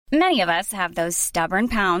Many of us have those stubborn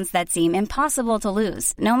pounds that seem impossible to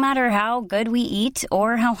lose, no matter how good we eat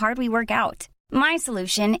or how hard we work out. My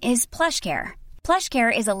solution is PlushCare.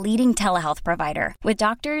 PlushCare is a leading telehealth provider with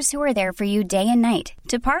doctors who are there for you day and night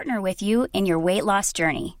to partner with you in your weight loss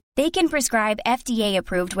journey. They can prescribe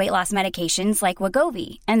FDA-approved weight loss medications like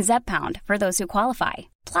Wegovy and Zepbound for those who qualify.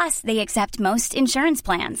 Plus, they accept most insurance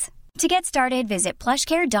plans. To get started, visit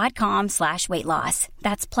plushcare.com/weightloss.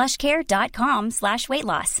 That's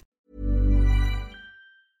plushcare.com/weightloss.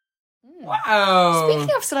 Wow.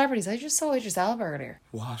 Speaking of celebrities, I just saw Idris Elba earlier.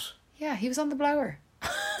 What? Yeah, he was on the blower.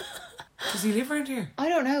 Does he live around here? I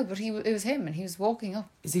don't know, but it was him, and he was walking up.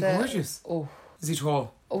 Is he gorgeous? Oh. Is he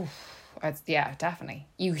tall? Oh, yeah, definitely.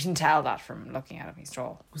 You can tell that from looking at him. He's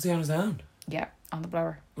tall. Was he on his own? Yeah, on the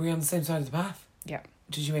blower. Were you on the same side of the path? Yeah.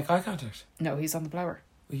 Did you make eye contact? No, he's on the blower.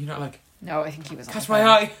 Were you not like... No, I think he was on Catch the my phone.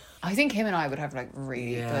 eye! I think him and I would have like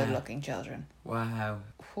really Yeah. good looking children. Wow.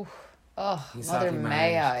 Whew. Oh, He's mother sadly may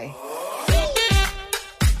married. I.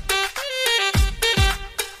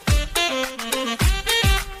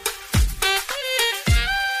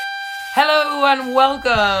 Hello and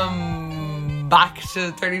welcome back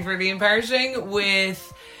to 30 for and Perishing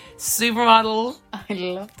with supermodel I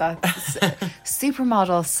love that.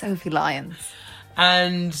 Supermodel Sophie Lyons.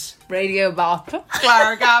 and Radio Bop.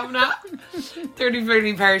 Clara Kavanagh. 30 for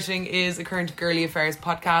and Perishing is a current girly affairs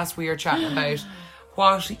podcast. We are chatting about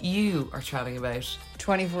what you are chatting about.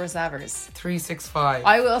 24/7. 365.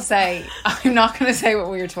 I will say, I'm not going to say what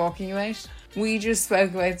we were talking about. We just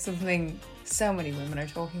spoke about something so many women are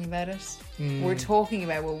talking about it. We're talking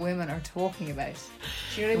about what women are talking about.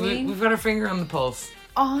 Do you know what I mean? We've got our finger on the pulse.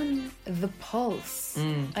 On the pulse.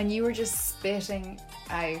 And you were just spitting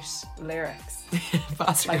out lyrics.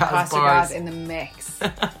 Faster Like gas Pastor bars. Gas in the mix.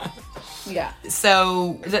 Yeah.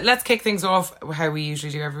 So let's kick things off how we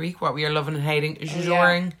usually do every week. What we are loving and hating,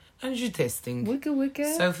 adoring and detesting. Wicca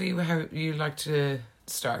wicca. Sophie, how you like to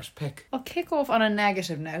start? Pick. I'll kick off on a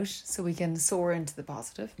negative note so we can soar into the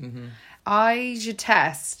positive. I should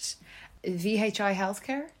test VHI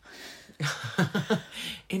healthcare.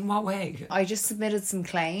 In what way? I just submitted some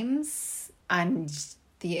claims and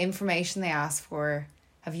the information they asked for.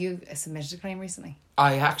 Have you submitted a claim recently?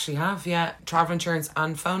 I actually have, yeah. Travel insurance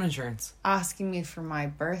and phone insurance. Asking me for my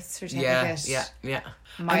birth certificate. Yeah.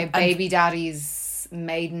 My And baby daddy's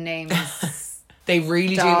maiden name's they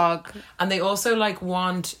really dog. do. And they also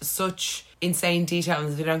want such insane detail, and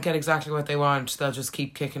if they don't get exactly what they want, they'll just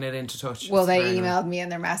keep kicking it into touch. Well, It's they very emailed me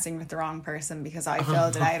and they're messing with the wrong person because I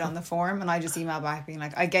filled it out on the form, and I just emailed back being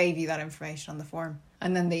like, I gave you that information on the form.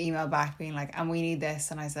 And then they emailed back being like, and we need this.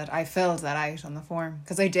 And I said, I filled that out on the form.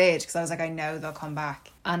 Because I did. Because I was like, I know they'll come back.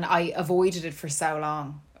 And I avoided it for so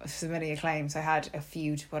long, submitting a claim. So I had a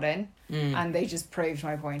few to put in. And they just proved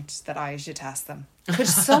my point that I should test them. Could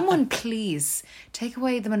someone please take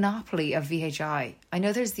away the monopoly of VHI? I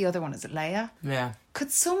know there's the other one. Is it Leia? Yeah. Could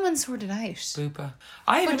someone sort it out? Bupa.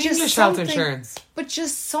 I have But an just English health something- insurance. But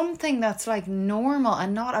just something that's like normal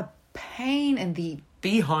and not a pain in the...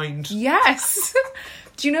 Behind. Yes.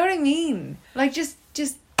 Do you know what I mean? Like, just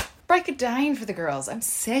break it down for the girls. I'm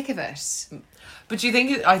sick of it. But do you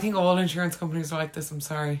think... I think all insurance companies are like this, I'm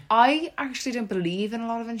sorry. I actually don't believe in a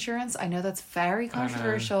lot of insurance. I know that's very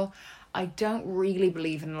controversial. I don't really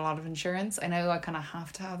believe in a lot of insurance. I know I kind of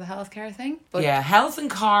have to have the healthcare thing. But Yeah, health and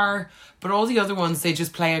car, but all the other ones, they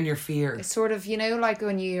just play on your fear. it's sort of, like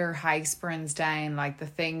when your house burns down, like the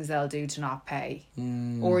things they'll do to not pay.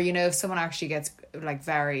 Or, if someone actually gets like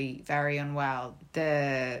very, very unwell,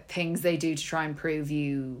 the things they do to try and prove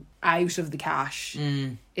you out of the cash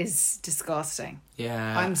is disgusting.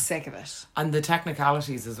 Yeah. I'm sick of it. And the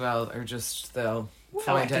technicalities as well are just, they'll I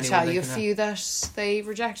find can anyone tell they you a can few that they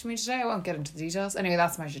rejected me today. I won't get into the details. Anyway,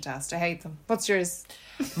 that's my shit test. I hate them. What's yours?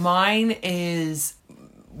 have. Mine is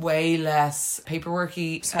way less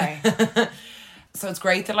paperworky. Sorry. So it's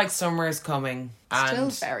great that summer is coming. Still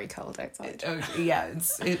And very cold outside. yeah,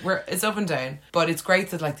 it's up and down, but it's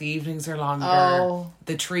great that the evenings are longer. Oh.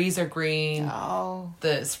 The trees are green. Oh.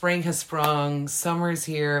 The spring has sprung. Summer's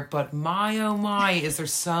here, but my oh my, is there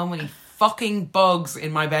so many fucking bugs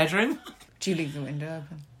in my bedroom? Do you leave the window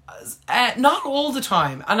open? Not all the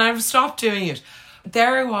time, and I've stopped doing it.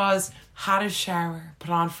 There I was, had a shower, put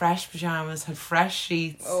on fresh pajamas, had fresh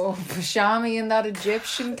sheets. Oh, pajama in that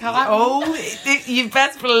Egyptian cotton. Oh, you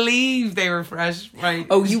best believe they were fresh. Right?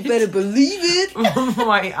 Oh, you better believe it.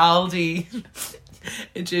 My Aldi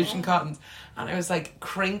Egyptian cottons, and I was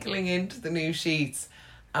crinkling into the new sheets,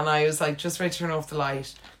 and I was just ready to turn off the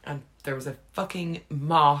light, and there was a fucking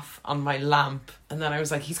moth on my lamp, and then I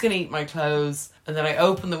was he's gonna eat my clothes, and then I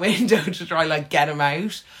opened the window to try get him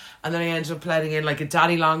out, And then I ended up letting in like a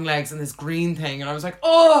daddy long legs and this green thing. And I was like,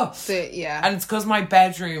 oh! Yeah. And it's because my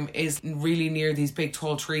bedroom is really near these big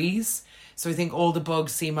tall trees. So I think all the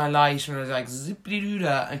bugs see my light and are like,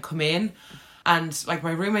 zippity-doo-dah, and come in. And like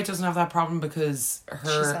my roommate doesn't have that problem because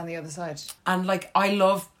She's on the other side. And like I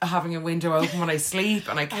love having a window open when I sleep,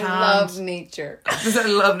 and I can't. I love nature. I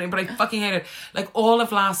love it, but I fucking hate it. Like all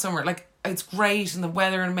of last summer, like it's great and the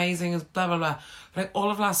weather amazing, is blah blah blah. But like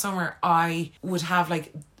all of last summer, I would have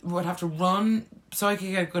to run so I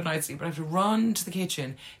could get a good night's sleep. But I have to run to the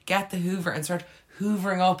kitchen, get the Hoover, and start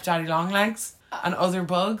hoovering up daddy long legs and other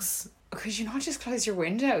bugs. Could you not just close your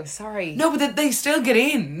window? Sorry. No, but they still get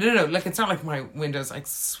in. No. Like, it's not like my window's, like,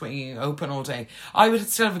 swinging open all day. I would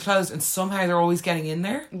still have it closed, and somehow they're always getting in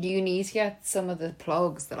there. You need to get some of the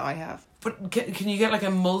plugs that I have. But can you get, like,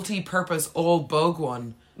 a multi-purpose all-bug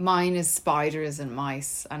one? Mine is spiders and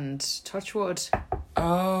mice and touch wood.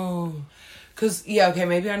 Oh. Because, yeah, okay,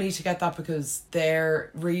 maybe I need to get that because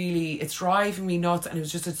it's driving me nuts, and it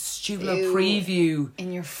was just a stupid little preview.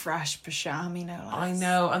 In your fresh pajama, no less. I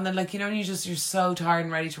know, and then, like, you know, you're so tired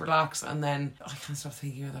and ready to relax, and then I can't stop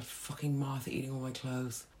thinking of that fucking moth eating all my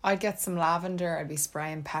clothes. I'd get some lavender, I'd be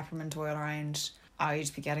spraying peppermint oil around,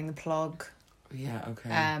 I'd be getting the plug. Yeah, okay.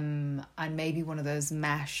 And maybe one of those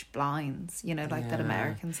mesh blinds, you know, like that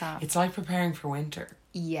Americans have. It's like preparing for winter.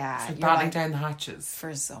 Yeah. It's like battening down the hatches.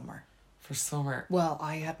 For summer. For summer. Well,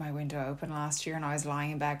 I had my window open last year and I was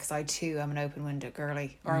lying in bed because I too am an open window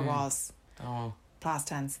girly. Or I was. Oh. Past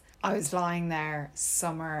tense. I was lying there,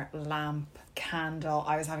 summer, lamp, candle.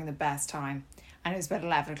 I was having the best time. And it was about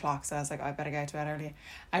 11 o'clock, so I was like, I better go to bed early.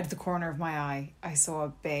 Out of the corner of my eye, I saw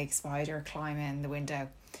a big spider climb in the window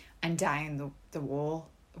and down the wall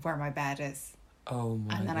where my bed is. Oh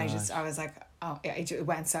my God. And then I was like, oh, it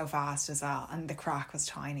went so fast as well. And the crack was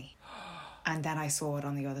tiny. And then I saw it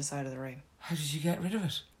on the other side of the room. How did you get rid of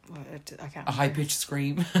it? Well, I can't A high-pitched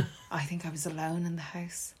scream. I think I was alone in the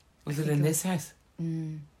house. Was it in this house? I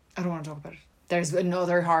don't want to talk about it. There's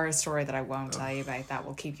another horror story that I won't tell you about that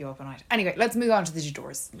will keep you up at night. Anyway, let's move on to the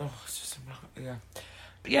Jadors. Oh, it's just, yeah.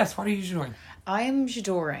 But yes, what are you doing? I am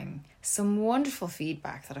Jadoring some wonderful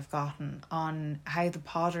feedback that I've gotten on how the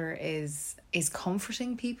Potter is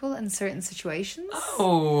comforting people in certain situations.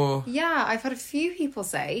 Oh. Yeah, I've had a few people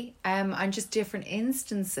say, and just different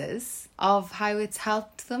instances of how it's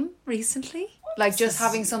helped them recently. Like just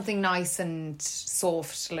having something nice and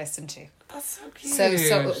soft to listen to. That's so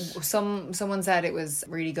cute. So someone said it was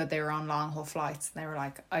really good. They were on long haul flights and they were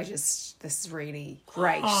like, this is really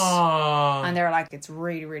great. Aww. And they were like, it's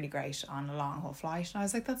really, really great on a long haul flight. And I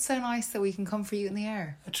was like, that's so nice that we can comfort you in the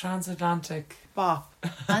air. A transatlantic Bop.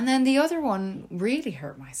 And then the other one really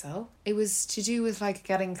hurt my soul. It was to do with like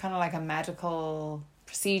getting kind of like a medical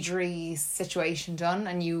procedure-y situation done,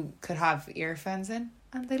 and you could have earphones in.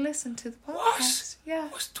 And they listened to the podcast. What? Yeah.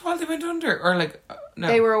 What? While they went under? Or like, no.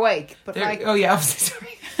 They were awake, but Oh yeah, obviously,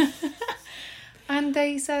 sorry. And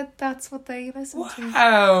they said that's what they listened to.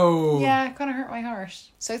 Wow. Yeah, it kind of hurt my heart.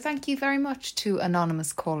 So thank you very much to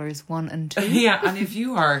anonymous callers 1 and 2. Yeah, and if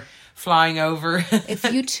you are flying over... if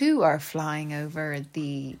you too are flying over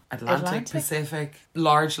the Atlantic. Pacific,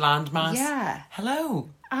 large landmass. Yeah. Hello.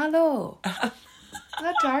 Hello.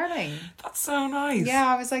 That darling. That's so nice. Yeah,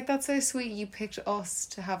 I was like, that's so sweet. You picked us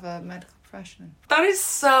to have a medical profession. That is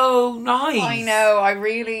so nice. I know.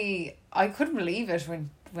 I couldn't believe it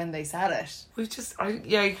when they said it. We've touched.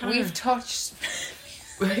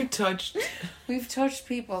 We've touched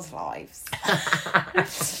people's lives.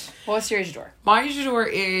 What's your Jador? My Jador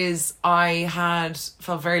is I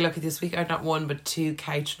felt very lucky this week. I had not one but 2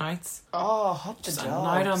 couch nights. Oh, hot just the a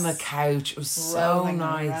night on the couch. It was so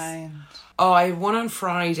nice. Around. Oh, I had one on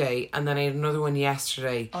Friday and then I had another one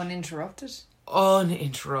yesterday. Uninterrupted. I don't know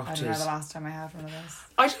the last time I had one of those.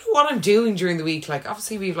 I don't know what I'm doing during the week. Like,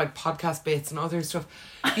 obviously we have like podcast bits and other stuff,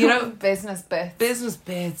 you know. Business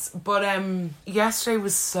bits. But yesterday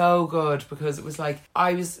was so good because it was like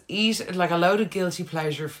I was eating like a load of guilty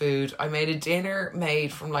pleasure food. I made a dinner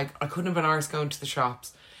made from like, I couldn't have been arsed going to the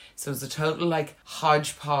shops. So it was a total like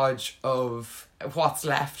hodgepodge of what's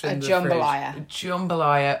left in the jambalaya. fridge.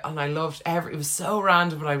 Jambalaya. And I loved it was so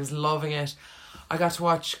random, but I was loving it. I got to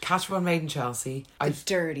watch Catch One Made in Chelsea.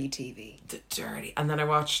 Dirty TV. And then I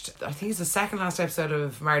watched, I think it's the second last episode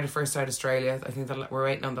of Married at First Sight Australia. I think that we're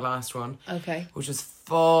waiting on the last one. Okay. Which was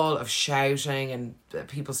full of shouting and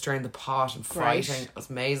people stirring the pot and fighting. It was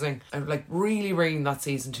amazing. I'm like really bringing that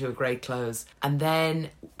season to a great close. And then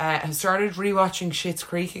I started rewatching Schitt's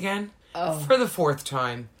Creek again. Oh. For the 4th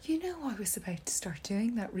time. You know, I was about to start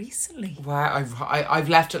doing that recently. Wow, I've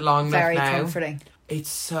left it long enough now. Very comforting.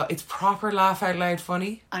 It's proper laugh out loud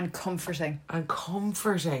funny. And comforting. And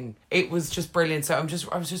comforting. It was just brilliant. So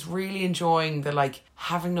I was just really enjoying the like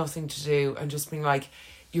having nothing to do and just being like,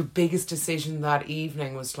 your biggest decision that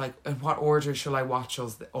evening was like, in what order shall I watch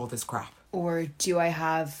all this crap? Or do I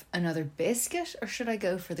have another biscuit or should I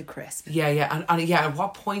go for the crisp? Yeah. And at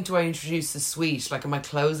what point do I introduce the sweet? Like, am I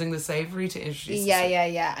closing the savoury to introduce the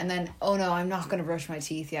sweet? Yeah. And then, oh no, I'm not going to brush my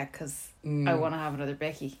teeth yet because I want to have another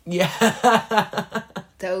bicky. Yeah.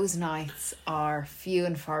 Those nights are few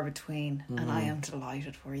and far between, and I am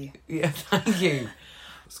delighted for you. Yeah, thank you.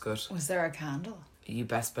 It's good. Was there a candle? You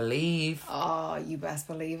best believe. Oh, you best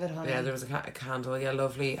believe it, honey. Yeah, there was a candle. Yeah,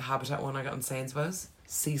 lovely Habitat one I got in Sainsbury's.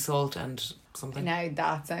 Sea salt and something. Now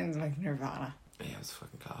that sounds like Nirvana. Yeah, it was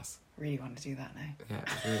fucking class. Really want to do that now.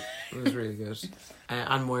 Yeah, it was really good.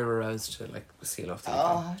 And Moira Rose to like seal off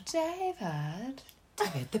the David.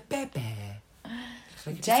 David the baby. Looks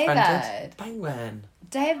like David. Penguin.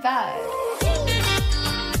 David.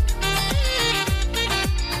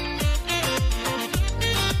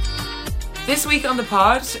 This week on the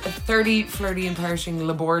pod, 30 Flirty and Perishing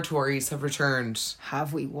laboratories have returned.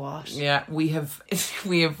 Have we what? Yeah, we have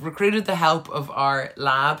recruited the help of our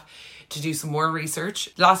lab to do some more research.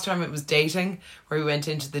 Last time it was dating, where we went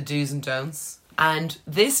into the do's and don'ts. And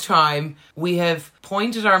this time we have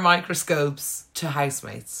pointed our microscopes to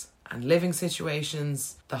housemates and living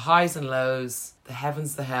situations, the highs and lows, the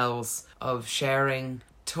heavens, the hells of sharing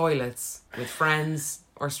toilets with friends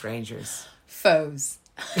or strangers. Foes.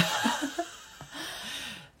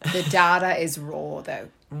 The data is raw though.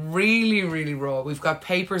 Really, really raw. We've got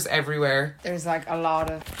papers everywhere. There's like a lot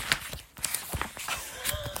of...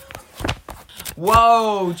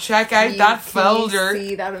 Whoa, check out that folder. You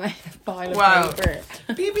see that amount of pile of paper.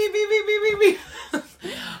 Beep, beep, beep, beep, beep, beep.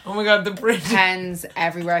 Oh my god, the print. Pens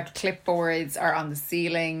everywhere. Clipboards are on the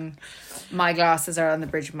ceiling. My glasses are on the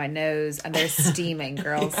bridge of my nose and they're steaming,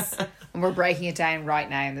 girls. Yeah. And we're breaking it down right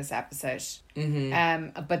now in this episode.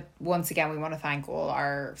 But once again, we want to thank all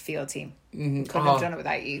our field team. Couldn't have done it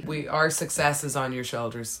without you. Our success is on your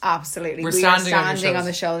shoulders. Absolutely. We are standing on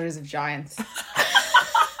the shoulders of giants.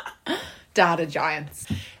 Data giants.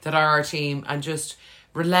 That are our team and just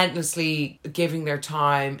relentlessly giving their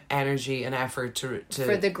time, energy and effort to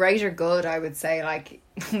for the greater good. I would say, like,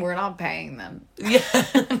 we're not paying them. Yeah,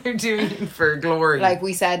 they're doing it for glory. Like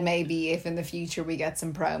we said, maybe if in the future we get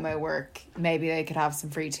some promo work, maybe they could have some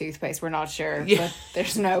free toothpaste. We're not sure, but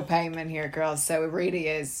there's no payment here, girls, so it really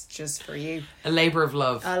is just for you. A labour of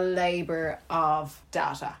love. A labour of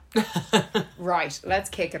data. Right, let's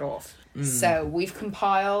kick it off. So we've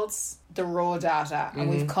compiled the raw data and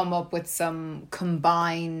we've come up with some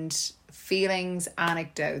combined feelings,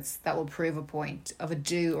 anecdotes that will prove a point of a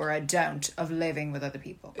do or a don't of living with other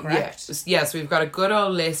people, correct? Yes, we've got a good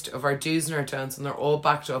old list of our do's and our don'ts and they're all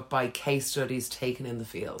backed up by case studies taken in the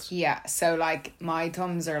field. Yeah, so like my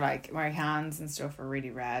thumbs are like, my hands and stuff are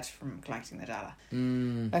really red from collecting the data.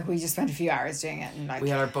 Like we just spent a few hours doing it and like... We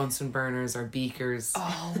had our Bunsen burners, our beakers.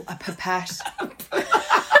 Oh, a pipette.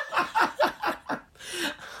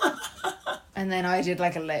 And then I did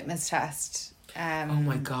like a litmus test. Oh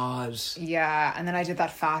my god. Yeah, and then I did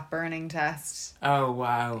that fat burning test. Oh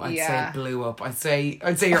wow. I'd say it blew up. I'd say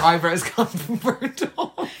your eyebrows got burnt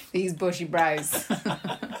off. These bushy brows.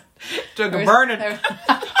 Took a burning.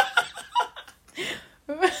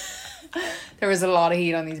 There was a lot of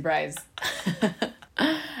heat on these brows.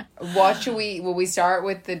 Will we start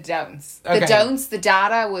with the don'ts? Okay. The don'ts, the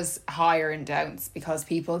data was higher in don'ts because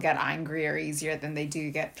people get angrier easier than they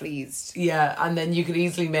do get pleased. Yeah, and then you could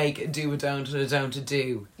easily make a do a don't and a don't a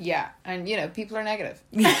do. Yeah, and people are negative.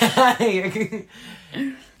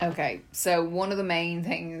 Okay, so one of the main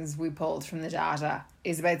things we pulled from the data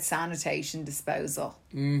is about sanitation disposal.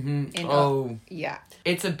 Yeah.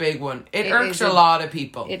 It's a big one. It irks a lot of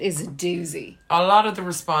people. It is a doozy. A lot of the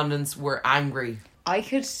respondents were angry. I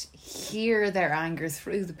could hear their anger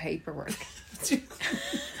through the paperwork.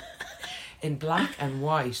 In black and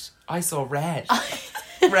white, I saw red.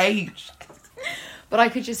 Rage. But I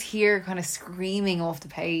could just hear kind of screaming off the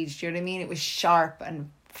page. Do you know what I mean? It was sharp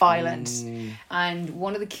and violent. And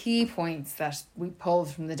one of the key points that we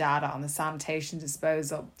pulled from the data on the sanitation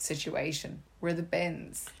disposal situation were the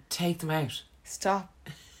bins. Take them out.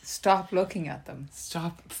 Stop looking at them.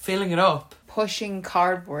 Stop filling it up. Pushing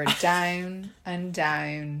cardboard down and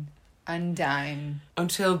down and down.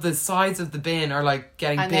 Until the sides of the bin are like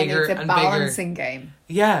getting bigger and bigger. And then it's a balancing game.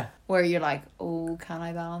 Yeah. Where you're like, oh, can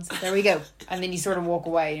I balance it? There we go. And then you sort of walk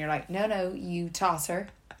away and you're like, no, you toss her.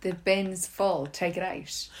 The bin's full, take it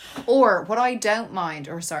out. Or what I don't mind,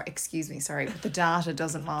 but the data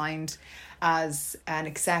doesn't mind as an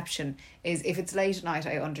exception, is if it's late at night,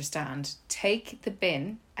 I understand. Take the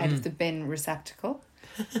bin out of the bin receptacle,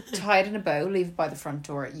 tie it in a bow, leave it by the front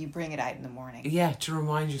door, you bring it out in the morning. Yeah, to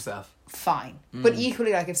remind yourself. Fine. But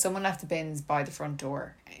equally, like, if someone left the bins by the front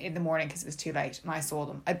door in the morning because it was too late and I saw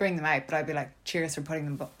them, I'd bring them out, but I'd be like, cheers for putting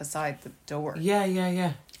them beside the door.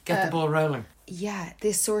 Yeah. Get the ball rolling. Yeah,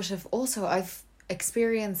 this sort of... Also, I've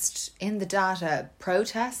experienced in the data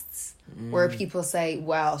protests where people say,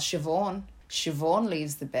 well, Siobhan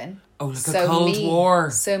leaves the bin. Oh, like a Cold War.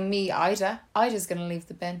 So Ida's going to leave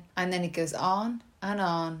the bin. And then it goes on and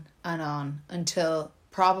on and on until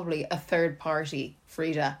probably a third party,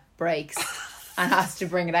 Frida, breaks and has to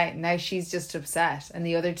bring it out. Now she's just upset and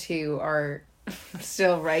the other two are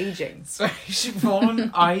still raging. Sorry,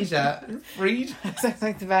 Siobhan, Ida, Frida. Sounds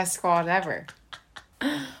like the best squad ever.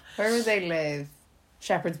 Where would they live?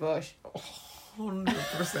 Shepherd's Bush.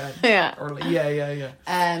 100%. Yeah.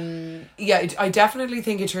 Yeah, I definitely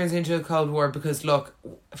think it turns into a Cold War because, look,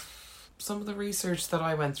 some of the research that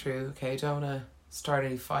I went through, okay, I don't want to start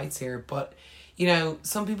any fights here, but, you know,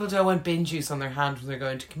 some people don't want bin juice on their hand when they're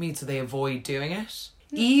going to commute, so they avoid doing it.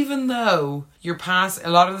 Even though you're past, a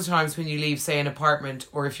lot of the times when you leave, say, an apartment,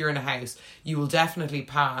 or if you're in a house, you will definitely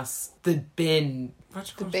pass the bin.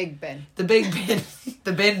 The big bin. The big bin.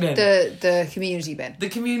 The bin bin. The community bin. The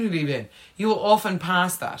community bin. You will often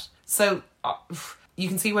pass that. So you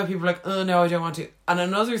can see why people are like, oh no, I don't want to. And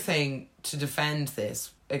another thing to defend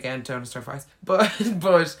this, again, don't start fights, but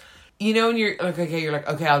you know when you're like,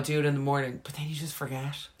 okay, I'll do it in the morning, but then you just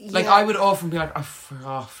forget. Yeah. Like I would often be like, I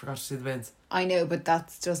forgot to do the bins. I know, but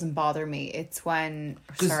that doesn't bother me. It's when,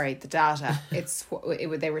 the data,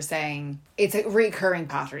 they were saying it's a recurring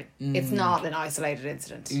pattern. It's not an isolated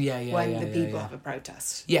incident. When the people have a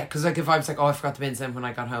protest. Yeah, because like if I was like, oh, I forgot the bins, then when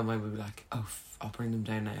I got home, I would be like, oh, I'll bring them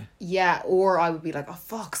down now. Yeah, or I would be like, oh,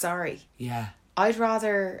 fuck, sorry. Yeah. I'd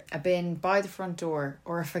rather a bin by the front door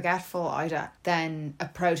or a forgetful Ida than a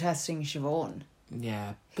protesting Siobhan.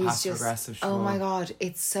 Yeah, passive-aggressive Siobhan. Oh my God,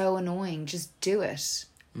 it's so annoying. Just do it.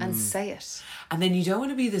 And say it. And then you don't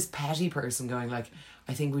want to be this petty person going like,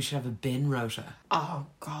 I think we should have a bin rota. Oh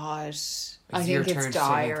God. I think it's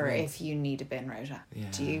dire if you need a bin rota. Yeah.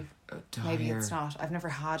 Do you? Maybe it's not. I've never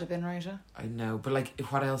had a bin rota. I know, but like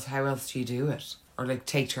what else? How else do you do it? Or like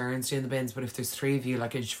take turns doing the bins, but if there's three of you,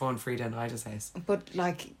 like in Siobhan, Frida and Ida's house. But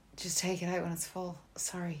like, just take it out when it's full.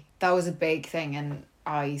 Sorry. That was a big thing and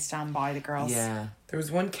I stand by the girls. Yeah. There was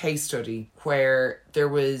one case study where there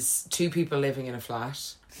was two people living in a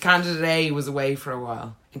flat. Candidate A was away for a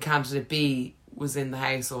while and candidate B was in the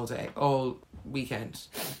house all weekend.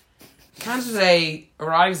 Candidate A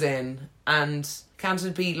arrives in and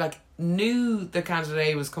candidate B like knew that candidate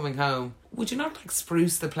A was coming home. Would you not like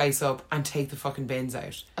spruce the place up and take the fucking bins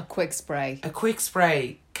out? A quick spray.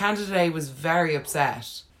 Candidate A was very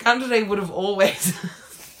upset. Candidate A would have always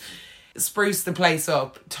spruced the place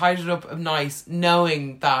up, tied it up nice,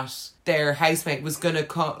 knowing that their housemate was going to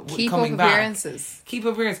coming back. Keep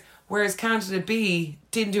up appearances. Whereas candidate B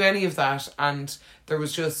didn't do any of that and there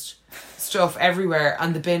was just stuff everywhere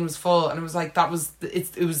and the bin was full and it was like it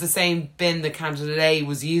was the same bin that candidate A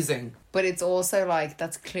was using. But it's also like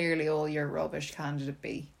that's clearly all your rubbish, candidate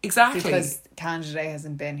B. Exactly. Because candidate A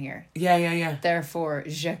hasn't been here. Yeah. Therefore,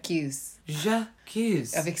 j'accuse.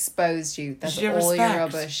 I've exposed you. That's all your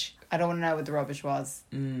rubbish. I don't want to know what the rubbish was.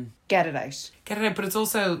 Get it out. But it's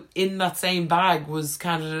also in that same bag was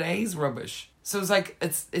candidate A's rubbish. So it's like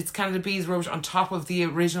it's candidate B's rubbish on top of the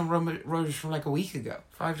original rubbish from like a week ago,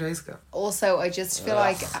 5 days ago. Also, I just feel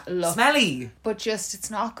like smelly. But just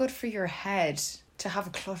it's not good for your head to have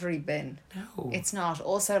a cluttery bin. No, it's not.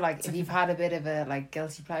 Also, like if you've had a bit of a like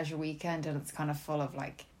guilty pleasure weekend and it's kind of full of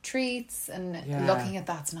like treats and looking at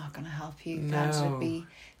that's not going to help you. Candidate B,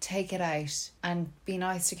 take it out and be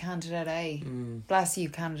nice to candidate A. Bless you,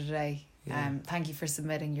 candidate A. Yeah. Thank you for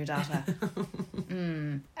submitting your data.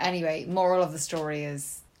 Anyway, moral of the story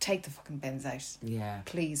is take the fucking bins out. Yeah.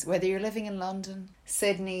 Please, whether you're living in London,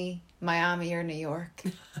 Sydney, Miami or New York,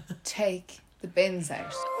 take the bins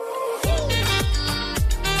out.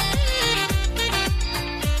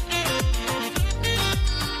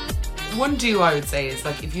 One do I would say is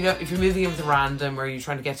like if you're moving in with a random or you're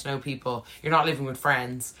trying to get to know people, you're not living with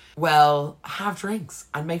friends, well, have drinks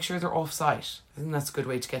and make sure they're off site. I think that's a good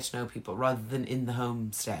way to get to know people rather than in the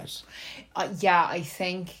homestead. Yeah, I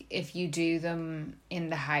think if you do them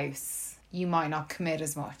in the house, you might not commit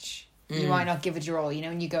as much. You might not give it your all, you know,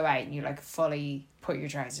 when you go out and you like fully put your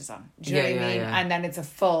trousers on. Do you know what I mean? Yeah. And then it's a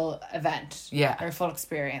full event. Yeah. Or a full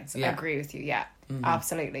experience. I agree with you, yeah.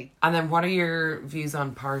 Absolutely. And then what are your views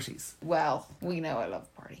on parties? Well, we know I love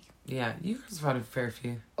a party. Yeah, you guys have had a fair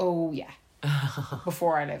few. Oh, yeah.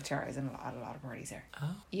 Before I lived here, I was in a lot of parties here.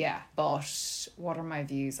 Oh. Yeah, but what are my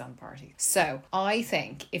views on parties? So, I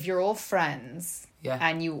think if you're all friends... Yeah.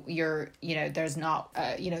 And you're there's not,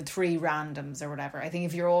 3 randoms or whatever. I think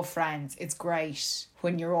if you're all friends, it's great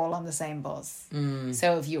when you're all on the same buzz.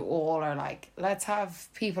 So if you all are like, let's have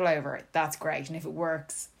people over, that's great. And if it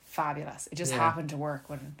works, fabulous. It just happened to work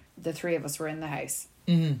when the 3 of us were in the house.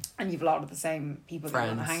 And you've a lot of the same people that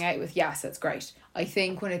you want to hang out with. Yes, it's great. I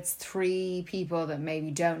think when it's 3 people that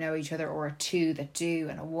maybe don't know each other, or 2 that do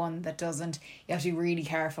and a 1 that doesn't, you have to be really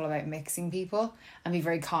careful about mixing people and be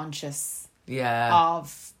very conscious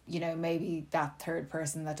of, maybe that third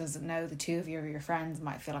person that doesn't know the 2 of you or your friends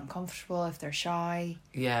might feel uncomfortable if they're shy.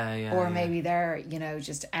 Or maybe they're,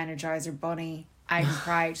 just Energizer Bunny out and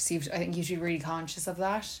proud. So I think you should be really conscious of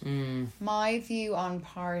that. My view on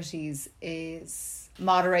parties is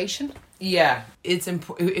moderation. Yeah, it's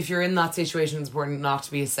important. If you're in that situation, it's important not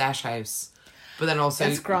to be a sesh house. But then also,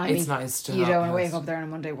 it's grimy. It's nice to You don't want to wake up there on a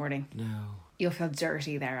Monday morning. No. You'll feel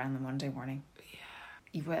dirty there on the Monday morning.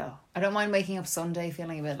 You will. I don't mind waking up Sunday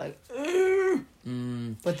feeling a bit like,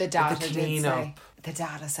 but the data did say, the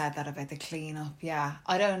data said that about the clean up. Yeah,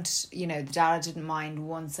 I don't. The data didn't mind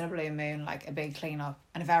once in a blue moon like a big clean up,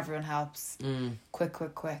 and if everyone helps,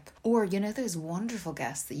 quick. Or those wonderful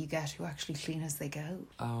guests that you get who actually clean as they go,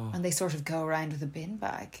 and they sort of go around with a bin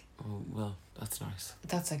bag. Oh well, that's nice.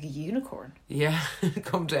 That's like a unicorn. Yeah,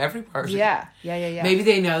 come to every party. Yeah. Maybe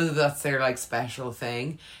they know that that's their like special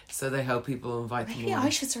thing, so they hope people invite them. Maybe I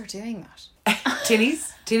should start doing that.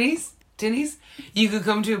 Tinnies. You could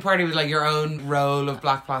come to a party with like your own roll of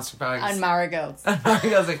black plastic bags and marigolds. And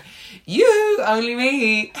marigolds like, you, only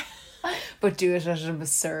me. But do it at an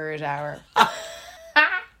absurd hour.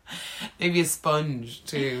 Maybe a sponge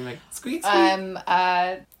too, like squeeze.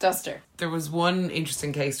 Duster. There was one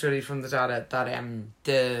interesting case study from the data that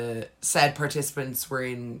the said participants were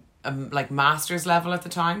in like master's level at the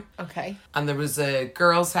time. Okay. And there was a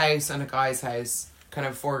girl's house and a guy's house. Kind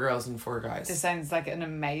of 4 girls and 4 guys. This sounds like an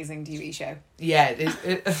amazing TV show. Yeah,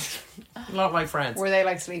 a lot like Friends. Were they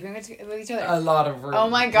like sleeping with each other? A lot of. Oh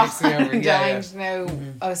my god! I'm dying to know.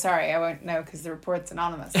 Oh, sorry, I won't know because the report's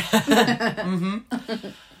anonymous.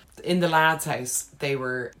 In the lads' house, they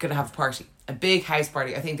were gonna have a party, a big house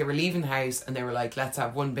party. I think they were leaving the house and they were like, "Let's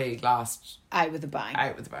have one big last out with a bang."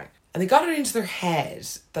 And they got it into their head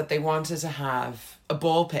that they wanted to have a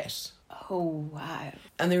ball pit. Oh, wow.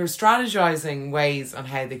 And they were strategizing ways on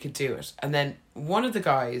how they could do it. And then one of the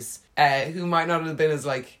guys, who might not have been as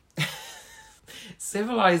like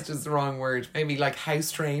civilized is the wrong word, maybe like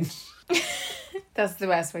house trained. That's the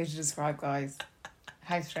best way to describe guys.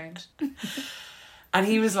 House trained. And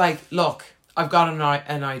he was like, look, I've got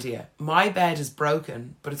an idea. My bed is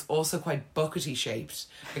broken, but it's also quite buckety shaped.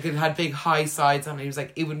 Like it had big high sides on it. He was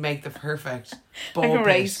like, it would make the perfect ball like a pit.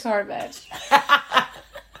 race car bed.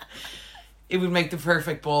 It would make the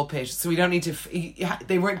perfect ball pit. So we don't need to...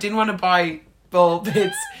 didn't want to buy ball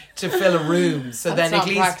pits to fill a room. So that's then not at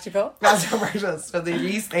least... practical. That's not practical. So at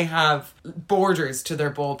least they have borders to their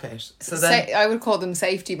ball pit. So then... I would call them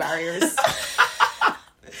safety barriers.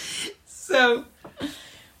 So... We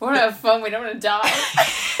want to have fun. We don't want to die.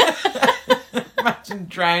 Imagine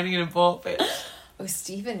drowning in a ball pit. Oh,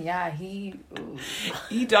 Stephen, yeah, he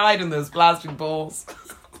died in those plastic balls.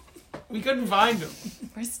 We couldn't find him.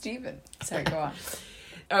 Where's Stephen? Sorry, go on.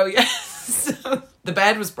 Oh, yeah. So the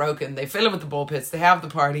bed was broken. They fill it with the ball pits. They have the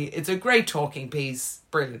party. It's a great talking piece.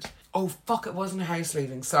 Brilliant. Oh, fuck, it wasn't a house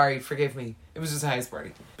leaving. Sorry, forgive me. It was just a house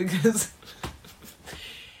party. Because...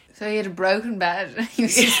 So he had a broken bed. He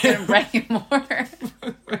was just going to break it more.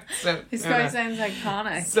 This guy sounds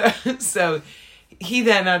iconic. So he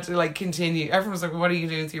then had to like continue. Everyone was like, what are you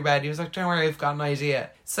doing with your bed? He was like, don't worry, I've got an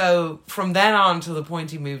idea. So from then on till the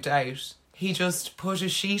point he moved out, he just put a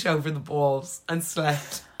sheet over the balls and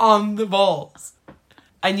slept on the balls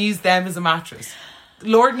and used them as a mattress.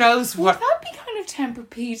 Lord knows what... Would that be kind of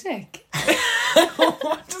Tempur-Pedic?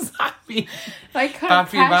 What does that mean? Like kind of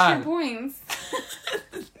pressure points.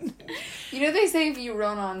 You know they say if you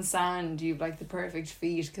run on sand you have like the perfect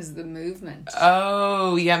feet because of the movement.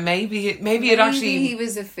 Oh yeah, maybe it actually... he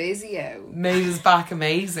was a physio. Made his back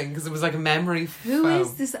amazing because it was like a memory Who foam.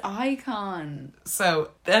 is this icon?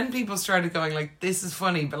 So then people started going like, this is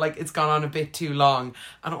funny, but like it's gone on a bit too long.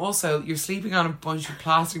 And also you're sleeping on a bunch of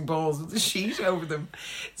plastic balls with a sheet over them.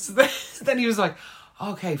 So then he was like,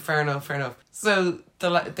 Okay, fair enough. So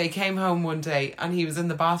they came home one day and he was in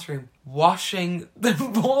the bathroom washing the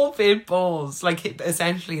ball pit balls, like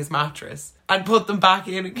essentially his mattress, and put them back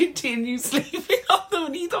in and continue sleeping on them.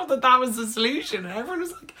 And he thought that was the solution. And everyone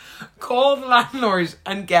was like, call the landlord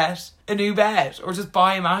and get a new bed or just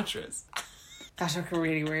buy a mattress. That took a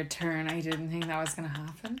really weird turn. I didn't think that was going to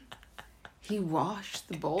happen. He washed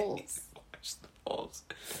the balls.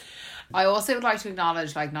 I also would like to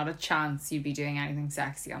acknowledge, like, not a chance you'd be doing anything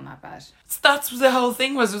sexy on that bed. So that's what the whole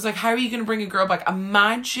thing was. It was like, how are you going to bring a girl back?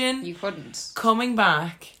 Imagine You couldn't. coming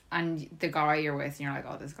back. And the guy you're with, and you're like,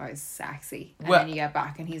 oh, this guy's sexy. And Well- then you get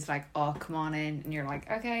back and he's like, oh, come on in. And you're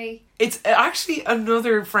like, okay. It's actually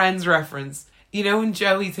another Friends reference. You know when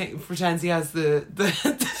Joey pretends he has the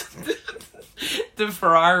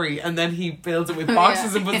Ferrari and then he builds it with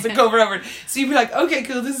boxes and puts the cover over it. So you'd be like, okay,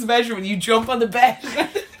 cool, this is the bedroom. And you jump on the bed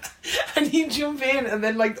and you jump in and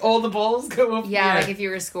then like all the balls go up. Yeah, here. like if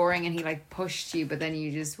you were scoring and he like pushed you, but then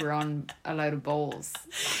you just were on a load of balls.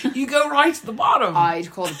 You go right to the bottom.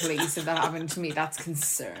 I'd call the police if that happened to me. That's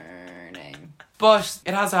concerning. But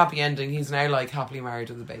it has a happy ending. He's now like happily married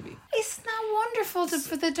with a baby. Isn't that wonderful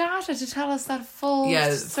for the data to tell us that full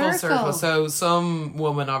Full circle. So some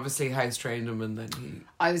woman obviously house trained him and then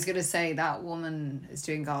I was going to say that woman is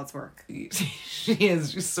doing God's work. she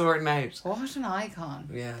is just sorting out. What an icon.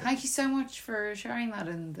 Yeah. Thank you so much for sharing that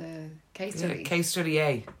in the case study. Case study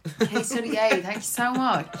A. Case study A. Thank you so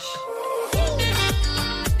much.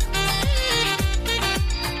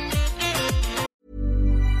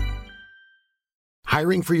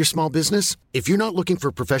 Hiring for your small business? If you're not looking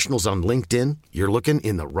for professionals on LinkedIn, you're looking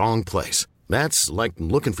in the wrong place. That's like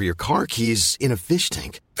looking for your car keys in a fish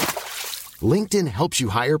tank. LinkedIn helps you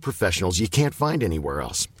hire professionals you can't find anywhere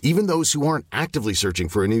else, even those who aren't actively searching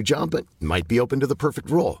for a new job but might be open to the perfect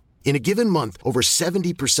role. In a given month, over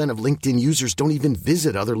 70% of LinkedIn users don't even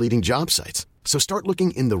visit other leading job sites. So start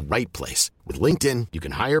looking in the right place. With LinkedIn, you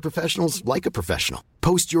can hire professionals like a professional.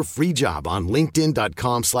 Post your free job on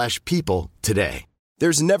linkedin.com/people today.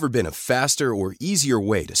 There's never been a faster or easier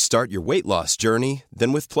way to start your weight loss journey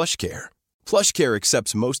than with PlushCare. PlushCare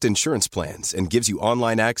accepts most insurance plans and gives you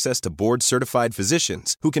online access to board-certified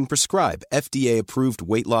physicians who can prescribe FDA-approved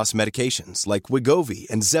weight loss medications like Wegovy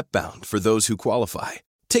and Zepbound for those who qualify.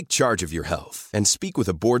 Take charge of your health and speak with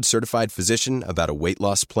a board-certified physician about a weight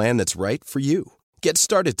loss plan that's right for you. Get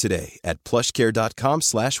started today at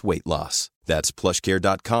plushcare.com/weight loss. That's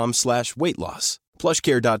plushcare.com/weight loss.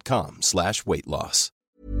 plushcare.com/weight loss.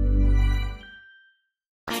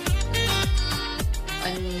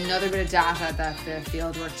 Another bit of data that the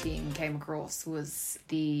fieldwork team came across was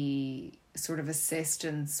the sort of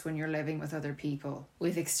assistance when you're living with other people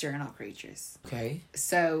with external creatures. Okay.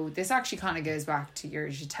 So this actually kind of goes back to your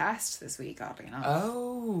test this week, oddly enough.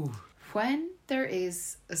 Oh. When there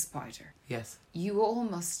is a spider, Yes. you all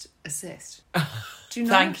must assist. Do not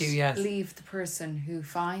Thank you, yes. leave the person who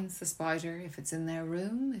finds the spider, if it's in their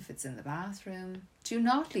room, if it's in the bathroom, do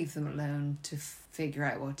not leave them alone to figure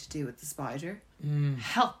out what to do with the spider.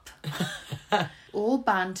 Help. All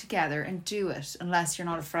band together and do it. Unless you're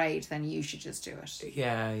not afraid, then you should just do it.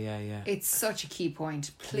 Yeah. It's such a key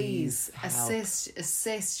point. Please help.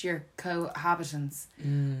 assist your cohabitants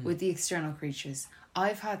with the external creatures.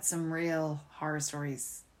 I've had some real horror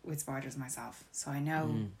stories with spiders myself, so I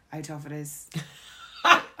know how tough it is.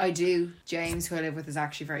 I do. James, who I live with, is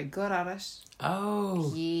actually very good at it.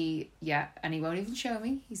 Oh. And he won't even show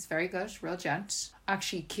me. He's very good, real gent.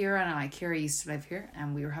 Actually, Kira used to live here,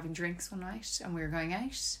 and we were having drinks one night, and we were going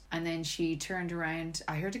out, and then she turned around.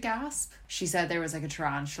 I heard a gasp. She said there was like a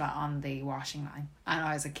tarantula on the washing line, and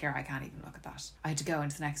I was like, Kira, I can't even look at that. I had to go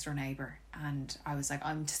into the next door neighbour, and I was like,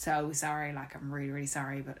 I'm so sorry, like I'm really, really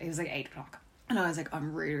sorry, but it was like 8 o'clock. And I was like,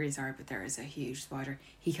 I'm really, really sorry, but there is a huge spider.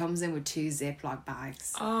 He comes in with 2 Ziploc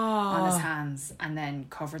bags on his hands and then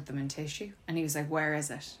covered them in tissue. And he was like, where is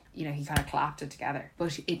it? You know, he kind of clapped it together.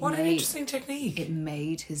 But What an interesting technique. It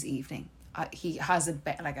made his evening. He has a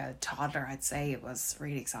bit like a toddler, I'd say. It was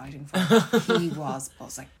really exciting for him. He was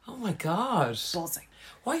buzzing. Oh my God. Buzzing.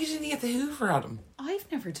 Why didn't he get the Hoover at him? I've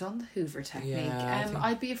never done the Hoover technique. Yeah, I think-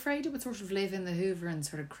 I'd be afraid it would sort of live in the Hoover and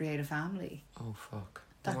sort of create a family. Oh fuck.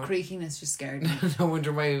 That creakiness just scared me. No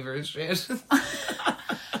wonder my Hoover is shit.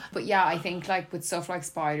 But yeah, I think like with stuff like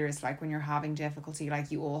spiders, like when you're having difficulty,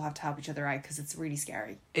 like you all have to help each other out because it's really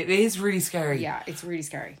scary. It is really scary. Yeah, it's really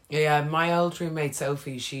scary. Yeah, my old roommate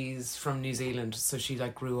Sophie, she's from New Zealand, so she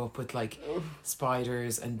like grew up with like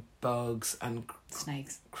spiders and bugs and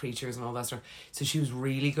Snakes. creatures and all that stuff. So she was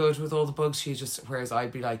really good with all the bugs. Whereas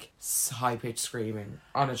I'd be like high pitched screaming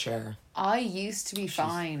on a chair. I used to be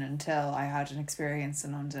fine until I had an experience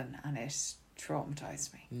in London, and it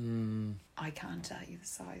traumatized me. I can't tell you the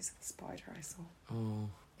size of the spider I saw. Oh.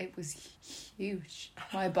 It was huge.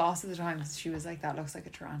 My boss at the time, she was like, that looks like a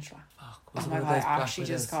tarantula. Fuck. Was Oh it my one of god, I those black actually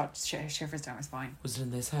just widows? got shivers down my spine. Was it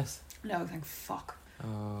in this house? No, thank fuck.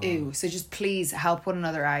 Oh. Ew. So just please help one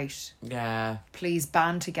another out. Yeah. Please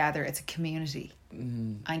band together. It's a community.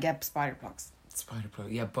 Mm. And get spider plugs. Spider plug.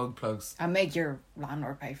 Yeah, bug plugs. And make your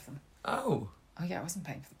landlord pay for them. Oh. Oh yeah, I wasn't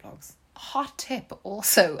paying for the plugs. Hot tip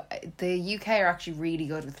also, the UK are actually really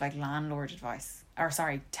good with like landlord advice. Or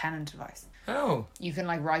sorry, tenant advice. Oh. You can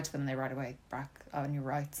like write to them and they write away back on your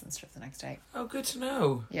rights and stuff the next day. Oh, good to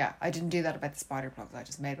know. Yeah, I didn't do that about the spider plugs. I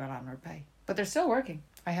just made my landlord pay. But they're still working.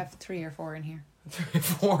 I have 3 or 4 in here. 3 or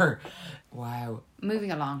 4. Wow.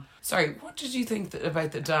 Moving along. Sorry, what did you think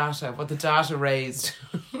about the data? What the data raised?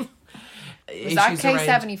 Was that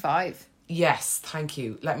K75? Yes, thank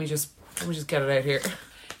you. Let me just get it out here.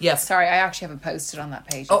 Yes. Sorry, I actually haven't posted on that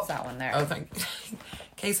page. Oh. It's that one there. Oh, thank you.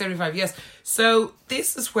 K75, yes. So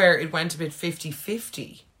this is where it went a bit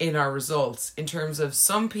 50-50 in our results in terms of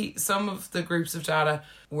some of the groups of data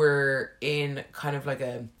were in kind of like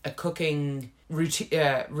a cooking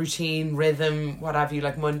routine rhythm, what have you,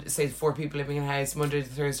 like Monday, say 4 people living in a house, Monday to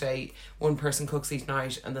Thursday, one person cooks each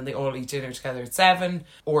night and then they all eat dinner together at 7,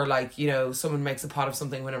 or like, you know, someone makes a pot of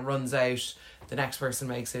something, when it runs out the next person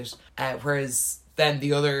makes it, whereas then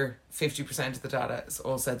the other 50% of the data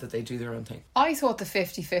all said that they do their own thing. I thought the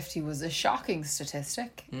 50-50 was a shocking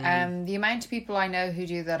statistic. The amount of people I know who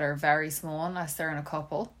do that are very small unless they're in a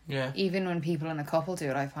couple. Yeah. Even when people in a couple do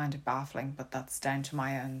it, I find it baffling, but that's down to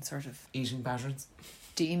my own sort of Eating patterns.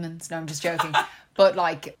 demons. No, I'm just joking. But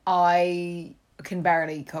like, I can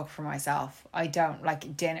barely cook for myself. I don't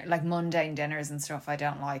like dinner, like mundane dinners and stuff. I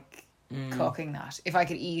don't like cooking that. If I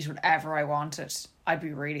could eat whatever I wanted, I'd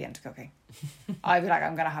be really into cooking. I'd be like,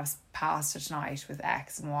 I'm gonna have pasta tonight with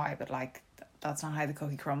X and Y, but like that's not how the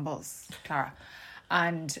cookie crumbles, Clara.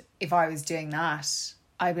 And if I was doing that,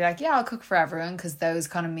 I'd be like, yeah, I'll cook for everyone, because those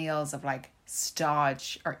kind of meals of like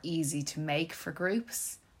stodge are easy to make for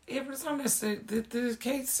groups. Yeah, but it's not necessarily, the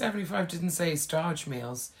K75 didn't say stodge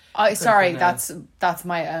meals. Sorry, that's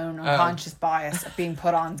my own unconscious bias of being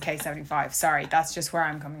put on K75. Sorry, that's just where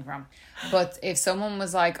I'm coming from. But if someone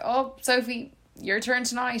was like, oh, Sophie, your turn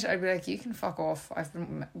tonight, I'd be like, you can fuck off. I've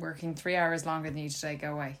been working 3 hours longer than you today.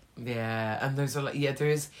 Go away. Yeah, and there's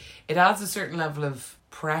it adds a certain level of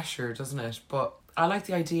pressure, doesn't it? But I like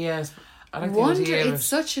the idea. It's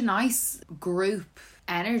such a nice group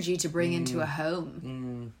energy to bring into a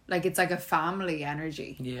home. Like, it's like a family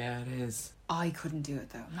energy. Yeah, it is. I couldn't do it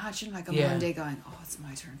though. Imagine like a Monday going, oh, it's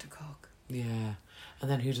my turn to cook. Yeah.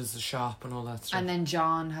 And then who does the shop and all that stuff. And then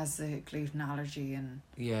John has the gluten allergy and...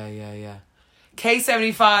 Yeah.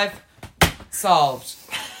 K75 solved.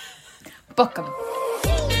 Book 'em.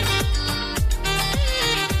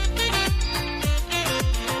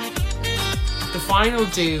 The final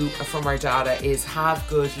do from our data is have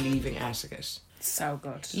good leaving etiquette. So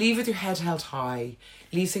good. Leave with your head held high.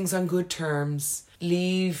 Leave things on good terms.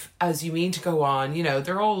 Leave as you mean to go on. You know,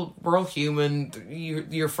 we're all human.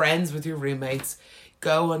 You're friends with your roommates.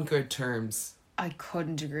 Go on good terms. I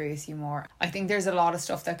couldn't agree with you more. I think there's a lot of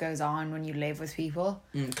stuff that goes on when you live with people.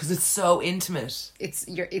 Because it's so intimate. It's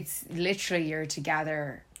literally you're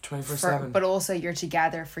together 24/7. but also you're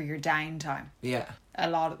together for your downtime. Yeah. A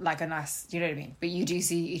lot, like, unless, you know what I mean, but you do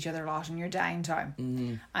see each other a lot in your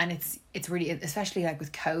downtime. And it's really, especially like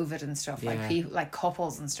with COVID and stuff, like people, like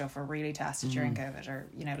couples and stuff are really tested during COVID, or,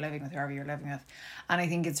 you know, living with whoever you're living with. And I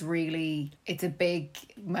think it's a big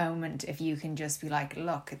moment if you can just be like,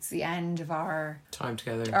 look, it's the end of our time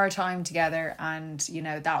together, and, you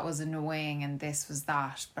know, that was annoying and this was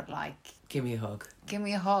that, but like, give me a hug.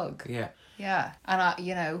 Yeah. And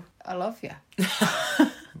I love you.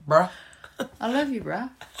 Bruh. I love you, bruh.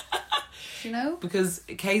 You know? Because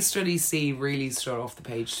case study C really stood off the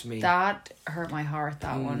page to me. That hurt my heart,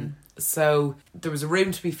 that one. So there was a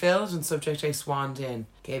room to be filled and subject A swanned in.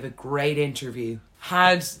 Gave a great interview.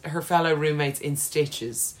 Had her fellow roommates in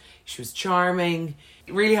stitches. She was charming.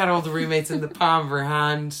 Really had all the roommates in the palm of her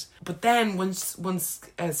hand. But then once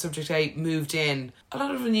subject A moved in, a lot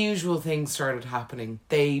of unusual things started happening.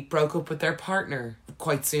 They broke up with their partner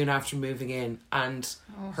quite soon after moving in, and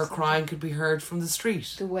her crying could be heard from the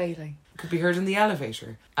street. The wailing. Could be heard in the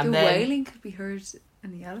elevator. And wailing could be heard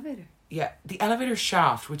in the elevator. Yeah, the elevator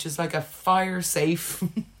shaft, which is like a fire-safe,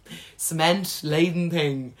 cement-laden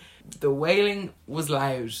thing. The wailing was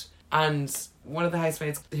loud. And one of the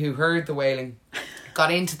housemates who heard the wailing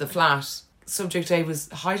got into the flat. Subject A was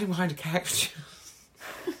hiding behind a couch.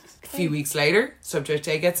 A few weeks later, Subject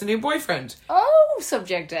A gets a new boyfriend. Oh,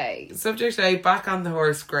 Subject A. Subject A, back on the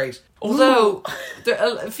horse, great. Although,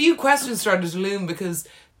 a few questions started to loom because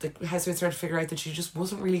the housemates started to figure out that she just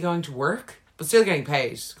wasn't really going to work, but still getting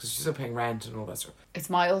paid because she's still paying rent and all that stuff. It's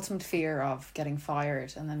my ultimate fear of getting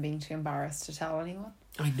fired and then being too embarrassed to tell anyone.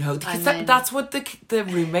 I know, because then- that's what the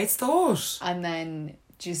roommates thought. And then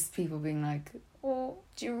just people being like, oh,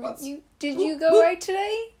 did you go out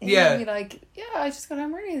today? And Yeah. you'd be like, yeah, I just got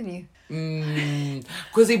home earlier than you.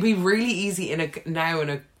 Because it'd be really easy now in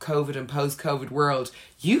a COVID and post-COVID world.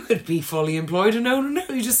 You could be fully employed and no,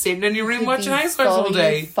 you're just sitting in your room watching Housewives all fully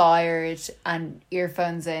day. Fired and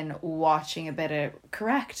earphones in, watching a bit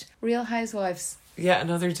of Real Housewives. Yeah,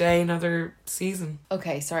 another day, another season.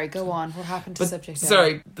 Okay, sorry, go on. What happened to Subject A?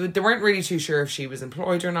 Sorry, they weren't really too sure if she was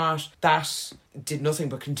employed or not. That did nothing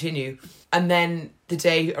but continue. And then the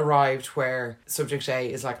day arrived where Subject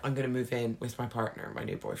A is like, I'm going to move in with my partner, my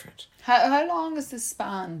new boyfriend. How long is this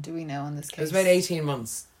span, do we know, in this case? It was about 18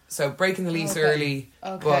 months. So breaking the lease early,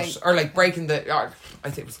 Okay. or like breaking the, I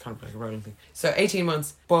think it was kind of like a rolling thing. So 18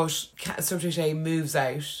 months, but Subject A moves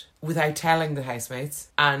out without telling the housemates.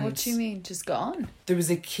 And What do you mean, just gone? there was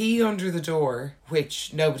a key under the door,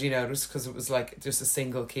 which nobody noticed because it was like just a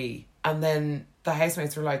single key. And then the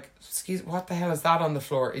housemates were like, excuse, what the hell is that on the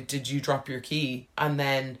floor? Did you drop your key? And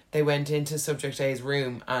then they went into Subject A's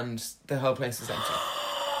room and the whole place was empty.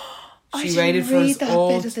 I didn't read that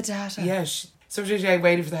bit of the data. Yeah, Subject A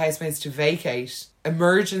waited for the housemates to vacate.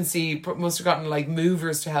 Emergency, must have gotten like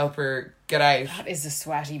movers to help her get out. That is a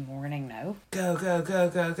sweaty morning now. Go, go, go,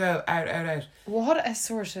 go, go, out. What a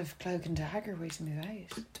sort of cloak and dagger way to move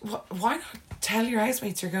out. Why not tell your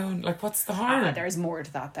housemates you're going? Like, what's the harm? There's more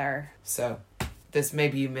to that there. So,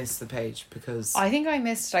 maybe you missed the page because... I think I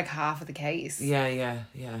missed like half of the case. Yeah.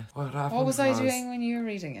 What happened? What was I doing when you were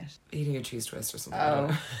reading it? Eating a cheese twist or something.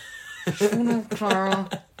 Oh. No, Clara.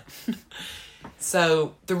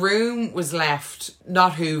 So the room was left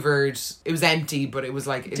not hoovered. It was empty, but it was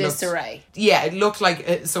like Disarray. It looked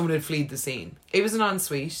like someone had fled the scene. It was an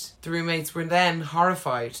ensuite. The roommates were then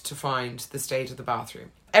horrified to find the state of the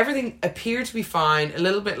bathroom. Everything appeared to be fine. A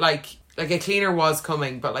little bit like a cleaner was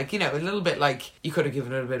coming, but like, you know, a little bit like you could have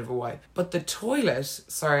given it a bit of a wipe. But the toilet,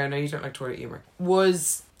 sorry, I know you don't like toilet humour,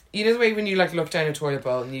 was, you know the way when you like look down a toilet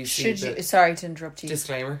bowl and you see sorry to interrupt you.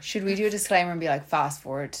 disclaimer. Should we do a disclaimer and be like fast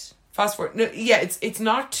forward? Fast forward. No, yeah, it's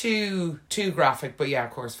not too graphic, but yeah,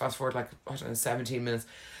 of course, fast forward like, I don't know, 17 minutes.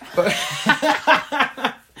 But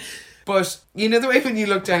but you know the way when you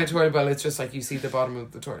look down a toilet bowl, it's just like you see the bottom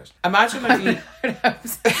of the toilet. Imagine like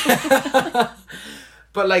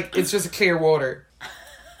but like it's just clear water.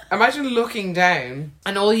 Imagine looking down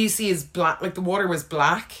and all you see is black, like the water was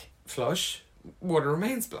black, flush, water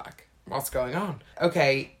remains black. What's going on?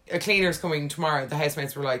 Okay, a cleaner's coming tomorrow. The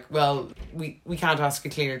housemates were like, well, we can't ask a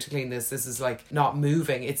cleaner to clean this. This is like not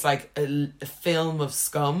moving. It's like a film of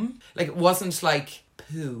scum. Like it wasn't like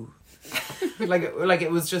poo. like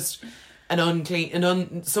it was just an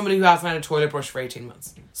unclean, somebody who hasn't had a toilet brush for 18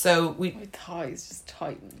 months. So My thighs just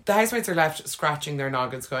tightened. the housemates are left scratching their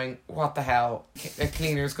noggins going, what the hell? A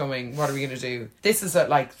cleaner's coming. What are we going to do? This is at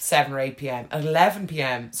like 7 or 8 p.m. At 11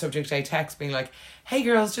 p.m, Subject A text being like, hey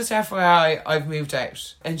girls, just FYI, I've moved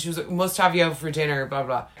out. And she was like, must have you over for dinner, blah,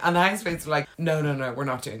 blah. And the housemates were like, no, we're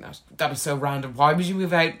not doing that. That is so random. Why would you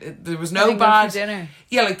move out? There was no bad... for dinner.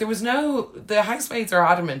 Yeah, like there was no... The housemates are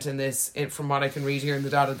adamant in this, from what I can read here in the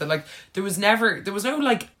data, that like there was no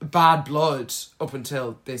like bad blood up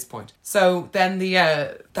until this point. So then the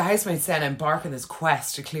housemates then embark on this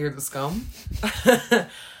quest to clear the scum.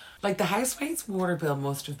 Like the housemates' water bill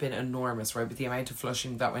must have been enormous, right, with the amount of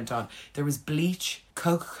flushing that went on. There was bleach,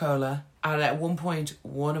 Coca-Cola, and at one point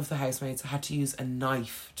one of the housemates had to use a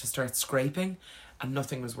knife to start scraping and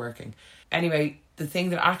nothing was working. Anyway, the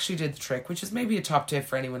thing that actually did the trick, which is maybe a top tip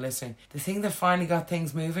for anyone listening, the thing that finally got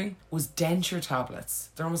things moving was denture tablets.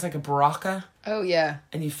 They're almost like a Barocca. Oh, yeah.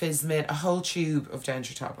 And you fizz them in. A whole tube of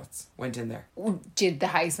denture tablets went in there. Did the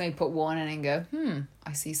housemaid put one in and go,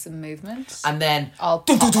 I see some movement? And then... I'll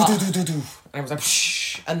And pop up. I was like,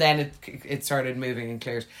 shh. And then it started moving and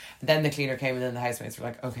cleared. And then the cleaner came and then the housemates were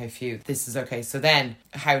like, okay, phew, this is okay. So then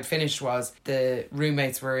how it finished was the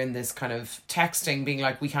roommates were in this kind of texting being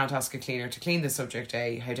like, we can't ask a cleaner to clean this, Subject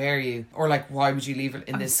A, how dare you? Or like, why would you leave it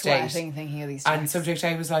in this state? Thinking of these And texts. Subject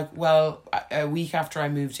A was like, well, a week after I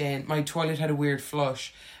moved in, my toilet had a weird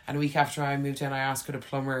flush. And a week after I moved in, I asked could a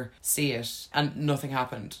plumber see it, and nothing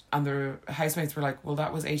happened. And the housemates were like, well,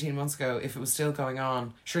 that was 18 months ago. If it was still going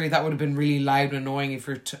on, surely that would have been really loud and annoying if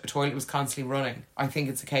your toilet was constantly running. I think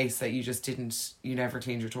it's a case that you never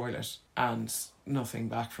cleaned your toilet, and nothing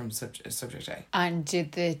back from Subject A. And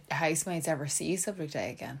did the housemates ever see Subject A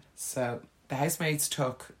again? So the housemates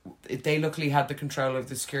they luckily had the control of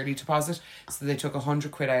the security deposit, so they took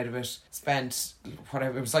 100 quid out of it, spent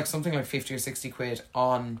whatever, it was like something like 50 or 60 quid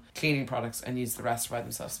on cleaning products, and used the rest to buy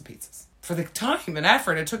themselves some pizzas. For the time and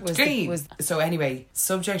effort it took to clean. So anyway,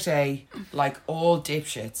 subject A, like all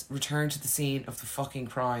dipshits, returned to the scene of the fucking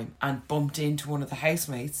crime and bumped into one of the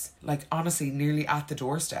housemates, like honestly nearly at the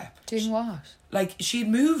doorstep. Doing what? Like, she'd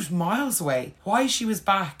moved miles away. Why she was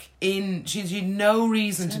back in... She had no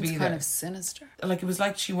reason to be there. It's kind of sinister. Like, it was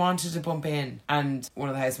like she wanted to bump in, and one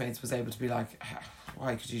of the housemates was able to be like,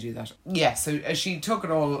 why could you do that? Yeah, so she took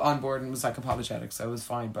it all on board and was like apologetic, so it was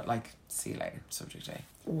fine, but like, see you later, subject A.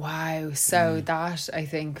 Wow, so that I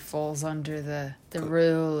think falls under the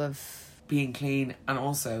rule of being clean, and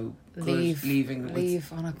also leave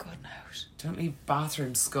on a good note. Don't leave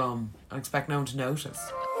bathroom scum and expect no one to notice.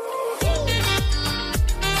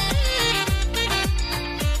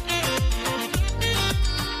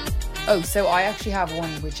 Oh, so I actually have one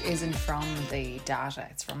which isn't from the data.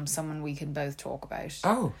 It's from someone we can both talk about.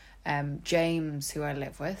 Oh. James, who I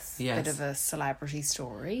live with. Yes. Bit of a celebrity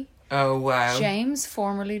story. Oh, wow. James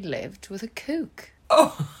formerly lived with a kook.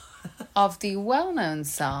 Oh. Of the well-known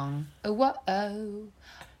song, "Oh, whoa,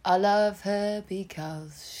 I love her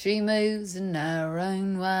because she moves in her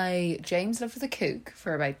own way." James lived with a kook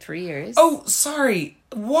for about 3 years. Oh, sorry.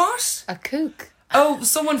 What? A kook. Oh,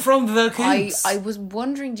 someone from the Kooks. I was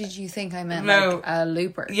wondering, did you think I meant No. like a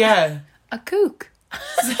looper? Yeah. A kook.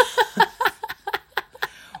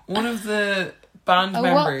 One of the band Oh,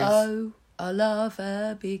 members. oh, I love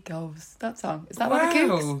her because... That song. Is that Wow. what the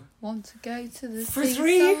Kooks? Want to go to the For sea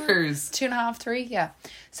 3 song? years. 2.5, 3, yeah.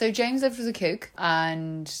 So James lived with a kook,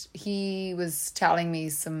 and he was telling me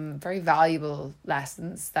some very valuable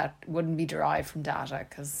lessons that wouldn't be derived from data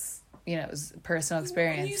because, you know, it was personal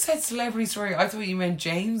experience. When you said celebrity story, I thought you meant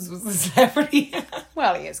James was the celebrity.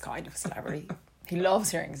 Well, he is kind of a celebrity. He loves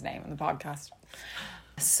hearing his name on the podcast.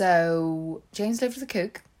 So James lived with a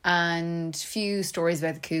kook, and few stories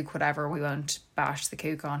about the kook, whatever. We won't bash the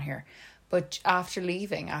kook on here. But after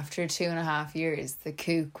leaving, after 2.5 years, the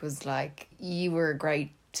kook was like, "You were a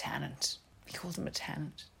great tenant." He called him a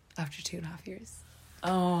tenant after 2.5 years.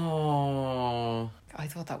 Oh. I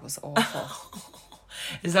thought that was awful.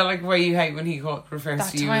 Is that like where you hate when he refers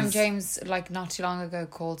That to you time as... James, like not too long ago,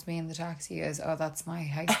 called me in the taxi. He goes, "Oh, that's my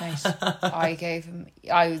housemate." I gave him...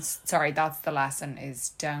 Sorry, that's the lesson,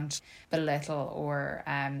 is don't belittle or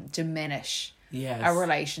diminish Yes. a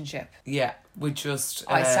relationship. Yeah, with just...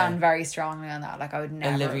 I stand very strongly on that. Like, I would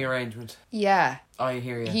never... a living arrangement. Yeah. I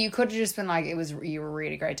hear you. You could have just been like, you were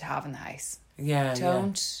really great to have in the house. Yeah,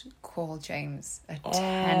 Don't call James a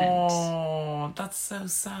tenant. Oh, that's so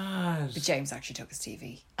sad. But James actually took his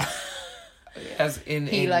TV. As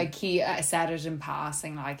He said it in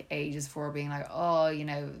passing, like ages before, being like, "Oh, you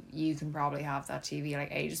know, you can probably have that TV,"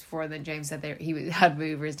 like ages before. Then James said he had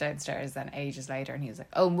movers downstairs. Then ages later, and he was like,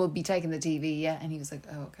 "Oh, we'll be taking the TV, yeah." And he was like,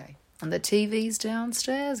 "Oh, okay." And the TV's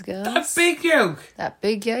downstairs, girls. That big yoke. That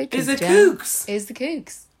big yoke Is the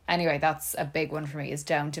Kooks. Anyway, that's a big one for me, is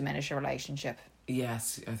don't diminish a relationship.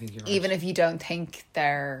 Yes, I think you're right. Even if you don't think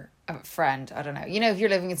they're a friend, I don't know. You know, if you're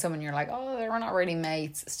living with someone, you're like, "Oh, we're not really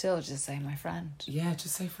mates." Still, just say my friend. Yeah,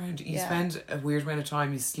 just say friend. You Yeah. spend a weird amount of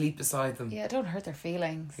time, you sleep beside them. Yeah, don't hurt their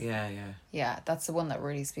feelings. Yeah. Yeah, that's the one that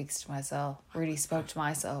really speaks to my soul. Really spoke to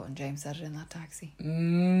my soul when James said it in that taxi.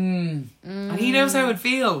 And he knows how it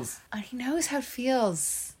feels. And he knows how it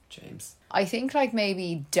feels. James. I think like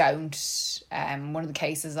maybe don't. One of the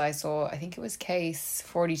cases I saw, I think it was case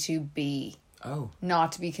 42B. Oh.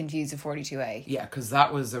 Not to be confused with 42A. Yeah, because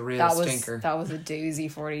that was a real stinker. That was a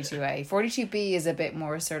doozy, 42A. 42B is a bit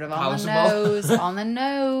more sort of on Palatable. the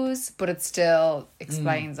nose, but it still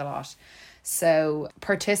explains a lot. So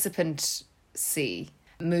participant C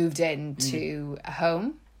moved into a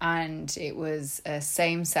home, and it was a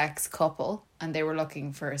same-sex couple, and they were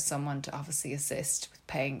looking for someone to obviously assist with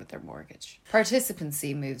paying with their mortgage. Participant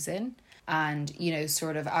C moves in, and, you know,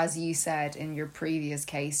 sort of, as you said in your previous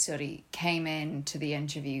case study, came in to the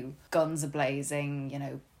interview guns a-blazing, you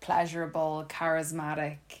know, pleasurable,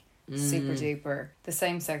 charismatic, super duper. The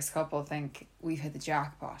same-sex couple think, we've hit the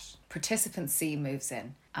jackpot. Participant C moves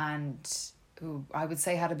in, and who I would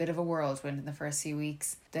say had a bit of a whirlwind in the first few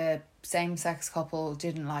weeks. The same-sex couple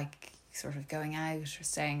didn't like sort of going out or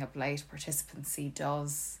staying up late. Participant C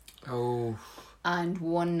does. Oh. And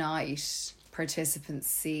one night, participant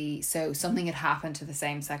C, so something had happened to the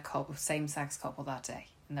same-sex couple that day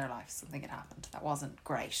in their life. Something had happened that wasn't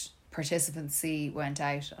great. Participant C went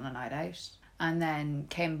out on a night out and then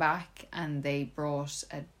came back, and they brought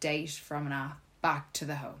a date from an app back to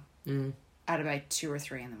the home at about 2 or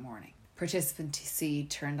 3 in the morning. Participant C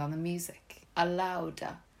turned on the music allowed.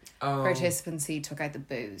 Participant C took out the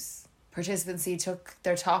booze. Participant C took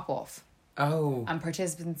their top off. Oh. And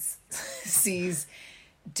participant C's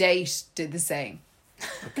date did the same.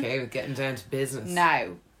 Okay, we're getting down to business. Now,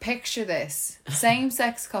 picture this.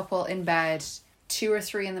 Same-sex couple in bed, 2 or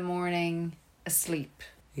 3 in the morning, asleep.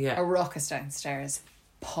 Yeah. A ruckus downstairs,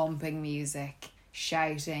 pumping music,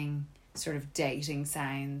 shouting, sort of dating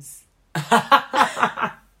sounds,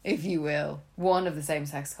 if you will. One of the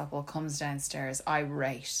same-sex couple comes downstairs,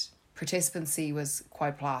 irate. Participant C was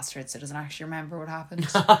quite plastered, so doesn't actually remember what happened.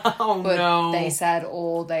 Oh, but no. they said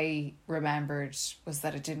all they remembered was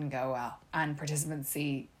that it didn't go well. And participant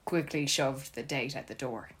C quickly shoved the date out the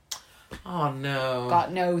door. Oh, no.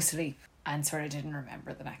 Got no sleep and sort of didn't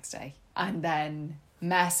remember the next day. And then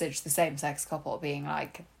messaged the same-sex couple being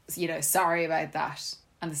like, you know, sorry about that.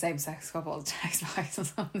 And the same-sex couple text back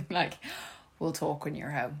something like, we'll talk when you're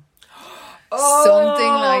home. Something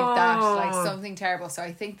like that, like something terrible. So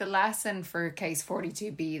I think the lesson for case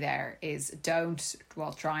 42B there is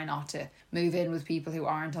try not to move in with people who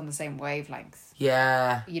aren't on the same wavelength.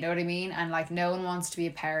 Yeah. You know what I mean? And like, no one wants to be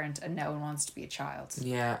a parent and no one wants to be a child.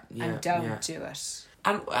 Yeah. And don't do it.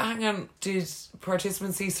 And hang on, did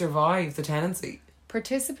Participant C survive the tenancy?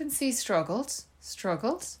 Participant C struggled.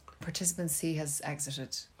 Participant C has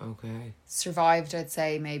exited. Okay. Survived, I'd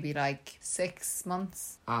say, maybe like 6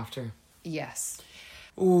 months. After? Yes.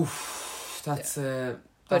 Oof, that's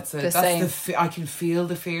same. I can feel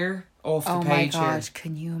the fear off the Oh page my God, here.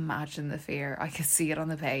 can you imagine the fear? I could see it on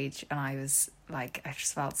the page and I was like, I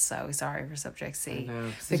just felt so sorry for subject C. I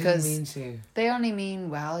know, because they didn't mean to. they only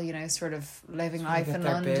mean well, you know, sort of living Trying to life get in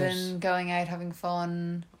their London, going out having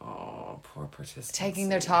fun, Oh, poor Participant taking C.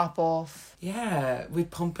 their top off. Yeah,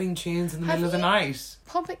 with pumping tunes in the Have middle of the you- night.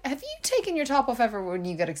 Pumping. Have you taken your top off ever when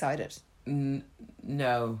you get excited?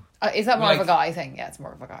 No. Is that more Like- of a guy thing? Yeah, it's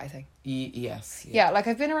more of a guy thing. Yes. Yeah, like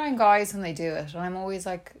I've been around guys when they do it and I'm always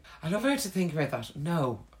like, I love how to think about that.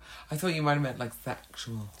 No. I thought you might have meant like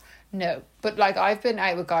sexual. no. But like I've been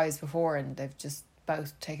out with guys before and they've just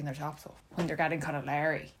both taken their tops off when they're getting kind of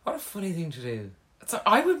larry. What a funny thing to do. So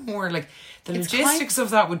I would more like the It's logistics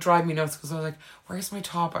of that would drive me nuts because I was like, where's my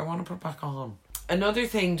top? I want to put it back on. Another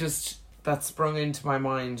thing just that sprung into my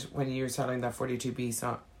mind when you were telling that 42B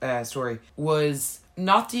story was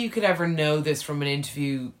not that you could ever know this from an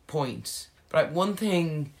interview point, but one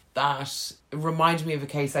thing that reminded me of a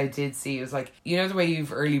case I did see was like, you know the way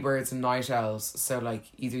you've early birds and night owls, so like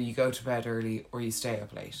either you go to bed early or you stay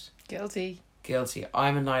up late. Guilty.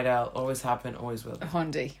 I'm a night owl, always have been, always will be.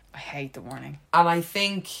 Hundy. I hate the morning. And I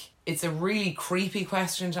think it's a really creepy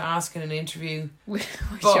question to ask in an interview. Which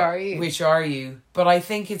But- are you? Which are you? But I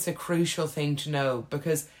think it's a crucial thing to know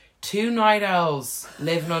because 2 night owls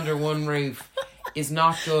living under one roof is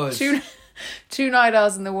not good. Two night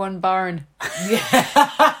owls in the one barn.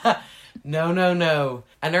 No.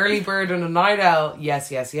 An early bird and a night owl,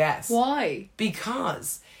 yes. Why?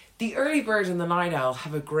 Because the early bird and the night owl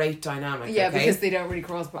have a great dynamic. Yeah, okay? because they don't really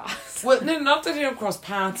cross paths. Well, no, not that they don't cross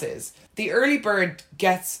paths. Is the early bird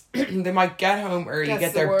gets, they might get home early, Gets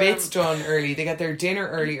get the their worm. bits done early, they get their dinner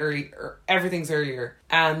early, everything's earlier,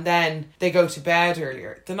 and then they go to bed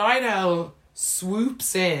earlier. The night owl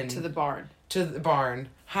swoops in To the barn.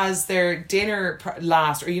 has their dinner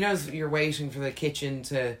last, or you know, you're waiting for the kitchen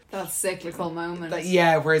to, That cyclical moment.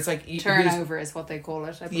 yeah, where it's like Turnover is what they call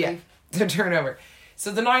it, I believe. yeah, the turnover.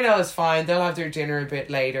 So the night owl is fine. They'll have their dinner a bit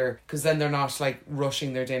later because then they're not like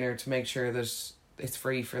rushing their dinner to make sure that it's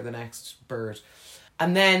free for the next bird.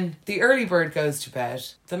 And then the early bird goes to bed.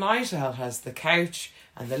 The night owl has the couch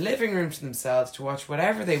and the living room to themselves to watch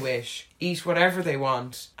whatever they wish, eat whatever they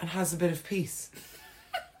want, and has a bit of peace.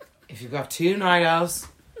 If you've got 2 night owls,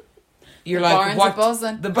 you're The like, barn's what? a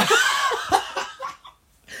buzzing.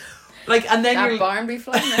 Like, and then That you're barn be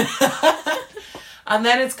flaming. and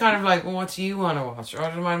then it's kind of like, well, what do you want to watch? Or I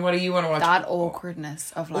don't mind, what do you want to watch? That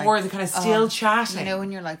awkwardness of like, Or the kind of still chatting. You know,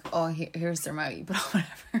 when you're like, oh, here's the remote, you put on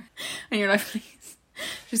whatever, and you're like, please,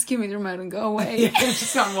 just give me the remote and go away. I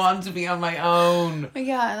just don't want to be on my own.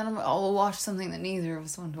 Yeah, and then I'm like, oh, we'll watch something that neither of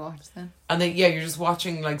us want to watch then. And then, yeah, you're just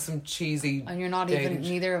watching like some cheesy. And you're not dating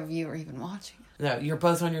neither of you are even watching. No, you're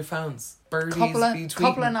both on your phones. Birdies be Couple of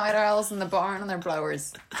tweeting. night owls in the barn on their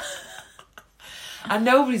blowers. And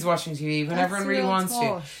nobody's watching TV when That's everyone really real wants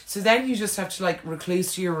talk. to. So then you just have to like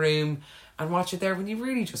recluse to your room and watch it there when you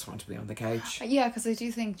really just want to be on the couch. Yeah, because I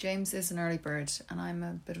do think James is an early bird and I'm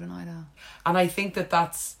a bit of a night owl. And I think that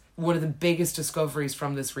that's one of the biggest discoveries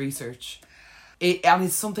from this research. And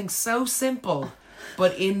it's something so simple,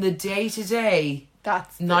 but in the day-to-day,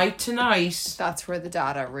 night to night, That's where the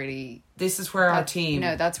data really... this is where our team...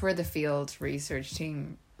 No, that's where the field research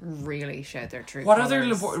team really showed their true What other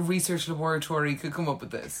colours. research laboratory could come up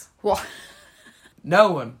with this? What?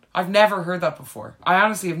 No one. I've never heard that before. I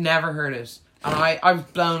honestly have never heard it. And I was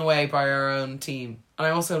blown away by our own team. And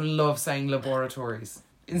I also love saying laboratories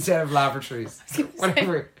instead of laboratories.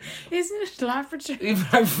 Whatever. Isn't it laboratory? I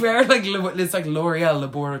prefer like it's like L'Oreal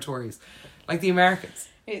laboratories, like the Americans.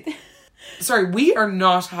 Sorry, we are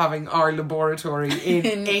not having our laboratory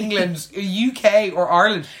in England, UK, or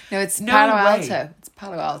Ireland. No, it's No Palo way. Alto. It's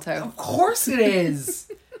Palo Alto. Of course it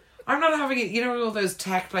is. I'm not having it. You know all those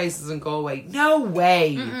tech places in Galway? No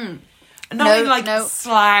way. Not No, in like no.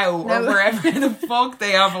 Slough No. or wherever the fuck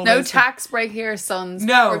they have all No those- tax break here, sons.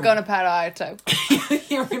 No. We're going to Palo Alto.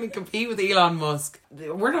 You're going to compete with Elon Musk.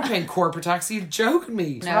 We're not paying corporate tax. You're joking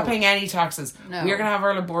me. No. We're not paying any taxes. No. We're going to have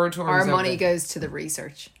our laboratories. Our over money there. goes to the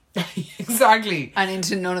research Exactly. and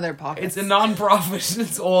into none of their pockets. It's a non-profit.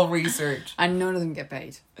 It's all research. And none of them get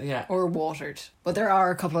paid. Yeah. Or watered. But there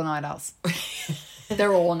are a couple of night owls.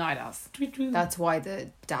 They're all night owls. That's why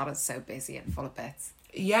the data's so busy and full of bits.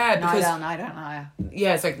 Yeah, Night because owl, night owl, night owl.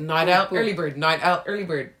 yeah, it's like night owl, early bird, night owl, early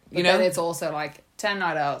bird. You But know. then it's also like 10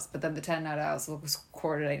 night owls, but then the 10 night owls will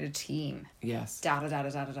coordinate a team. Yes. Data,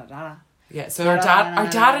 data, data, data, data. Yeah. So our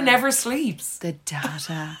data never sleeps. The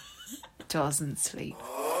data doesn't sleep.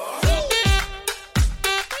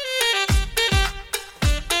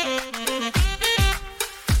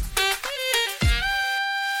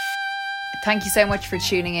 Thank you so much for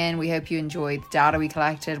tuning in. We hope you enjoyed the data we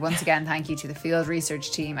collected. Once again, thank you to the field research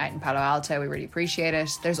team out in Palo Alto. We really appreciate it.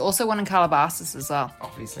 There's also one in Calabasas as well.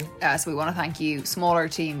 Obviously. So we want to thank you. Smaller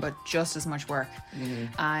team, but just as much work.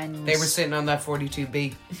 And They were sitting on that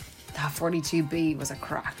 42B. that 42B was a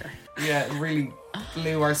cracker. Yeah, it really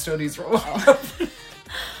blew our studies from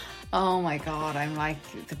Oh my God, I'm like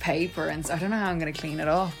the paper and I don't know how I'm going to clean it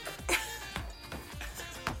up.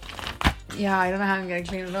 Yeah, I don't know how I'm going to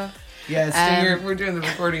clean it up. Yeah, Stinger, we're doing the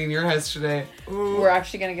recording in your house today. We're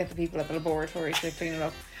actually going to get the people at the laboratory to clean it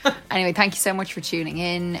up. Anyway, thank you so much for tuning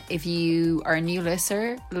in. If you are a new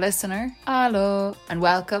listener, hello and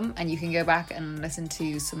welcome. And you can go back and listen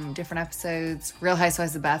to some different episodes. Real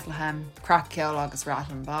Housewives of Bethlehem, Crack Kill August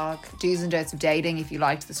Rattlin Bog, Do's and Don'ts of Dating. If you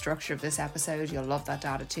liked the structure of this episode, you'll love that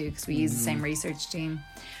data too, because we use the same research team.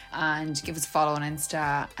 And give us a follow on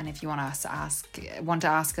Insta. And if you want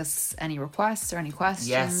to ask us any requests or any questions,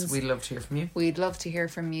 Yes, we'd love to hear from you. we'd love to hear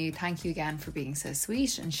from you. Thank you again for being so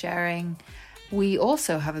sweet and sharing. We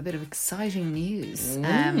also have a bit of exciting news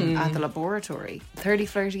at the laboratory. 30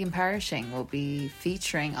 Flirty and Perishing will be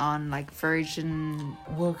featuring on like Virgin.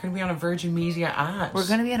 We're going to be on a Virgin Media ad. We're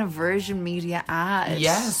going to be on a Virgin Media ad.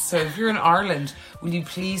 Yes, so if you're in Ireland, will you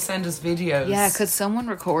please send us videos? Yeah, because someone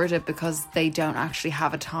recorded because they don't actually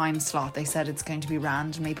have a time slot. They said it's going to be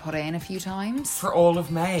randomly put in a few times. For all of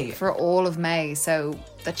May. For all of May. So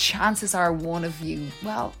the chances are one of you,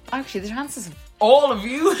 well, actually the chances All of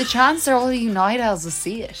you? The chance are all you night owls will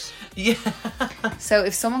see it. Yeah. So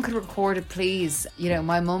if someone could record it, please. You know,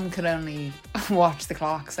 my mum could only watch the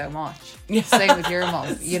clock so much. Yeah. Same with your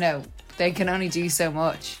mum. You know, they can only do so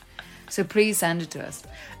much. So please send it to us.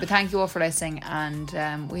 But thank you all for listening, and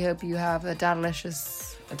we hope you have a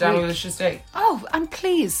delicious day. Oh, and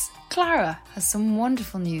please, Clara has some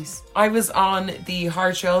wonderful news. I was on the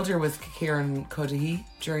Hard Shoulder with Kieran Cuddihy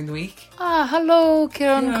during the week. Ah, hello,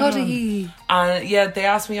 Kieran Cuddihy. And yeah, they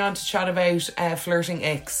asked me on to chat about flirting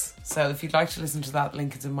icks. So if you'd like to listen to that,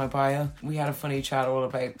 link is in my bio. We had a funny chat all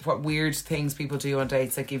about what weird things people do on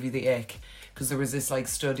dates that give you the ick. Because there was this like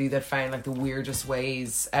study that found like the weirdest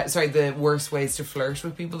ways, the worst ways to flirt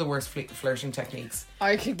with people, the worst flirting techniques.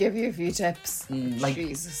 I could give you a few tips. Like,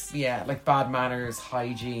 Jesus. Yeah, like bad manners,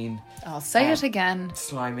 hygiene. I'll say it again.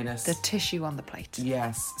 Sliminess. The tissue on the plate.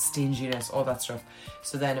 Yes, stinginess, all that stuff.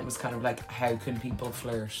 So then it was kind of like, how can people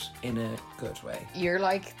flirt in a good way? You're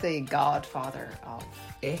like the godfather of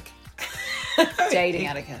Ick. dating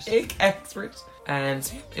etiquette. Ick expert. And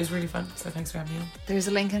it was really fun, so thanks for having me on. There's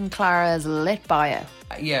a link in Clara's lit bio.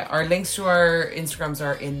 Yeah, our links to our Instagrams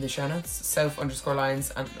are in the show notes,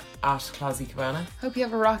 Soph_lines and at Classy Cabana. Hope you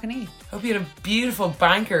have a rockin' eve. Hope you had a beautiful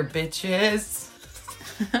banker, bitches.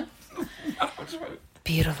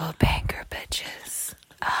 Beautiful banker bitches.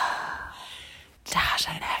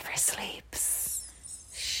 Data never sleeps.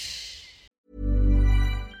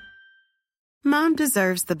 Mom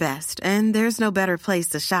deserves the best, and there's no better place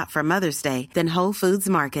to shop for Mother's Day than Whole Foods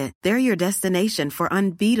Market. They're your destination for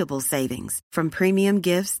unbeatable savings, from premium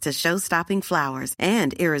gifts to show-stopping flowers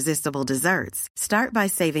and irresistible desserts. Start by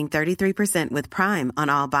saving 33% with Prime on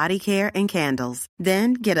all body care and candles.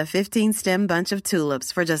 Then get a 15-stem bunch of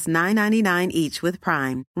tulips for just $9.99 each with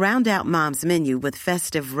Prime. Round out Mom's menu with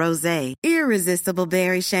festive rosé, irresistible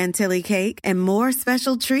berry chantilly cake, and more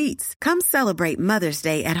special treats. Come celebrate Mother's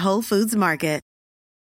Day at Whole Foods Market.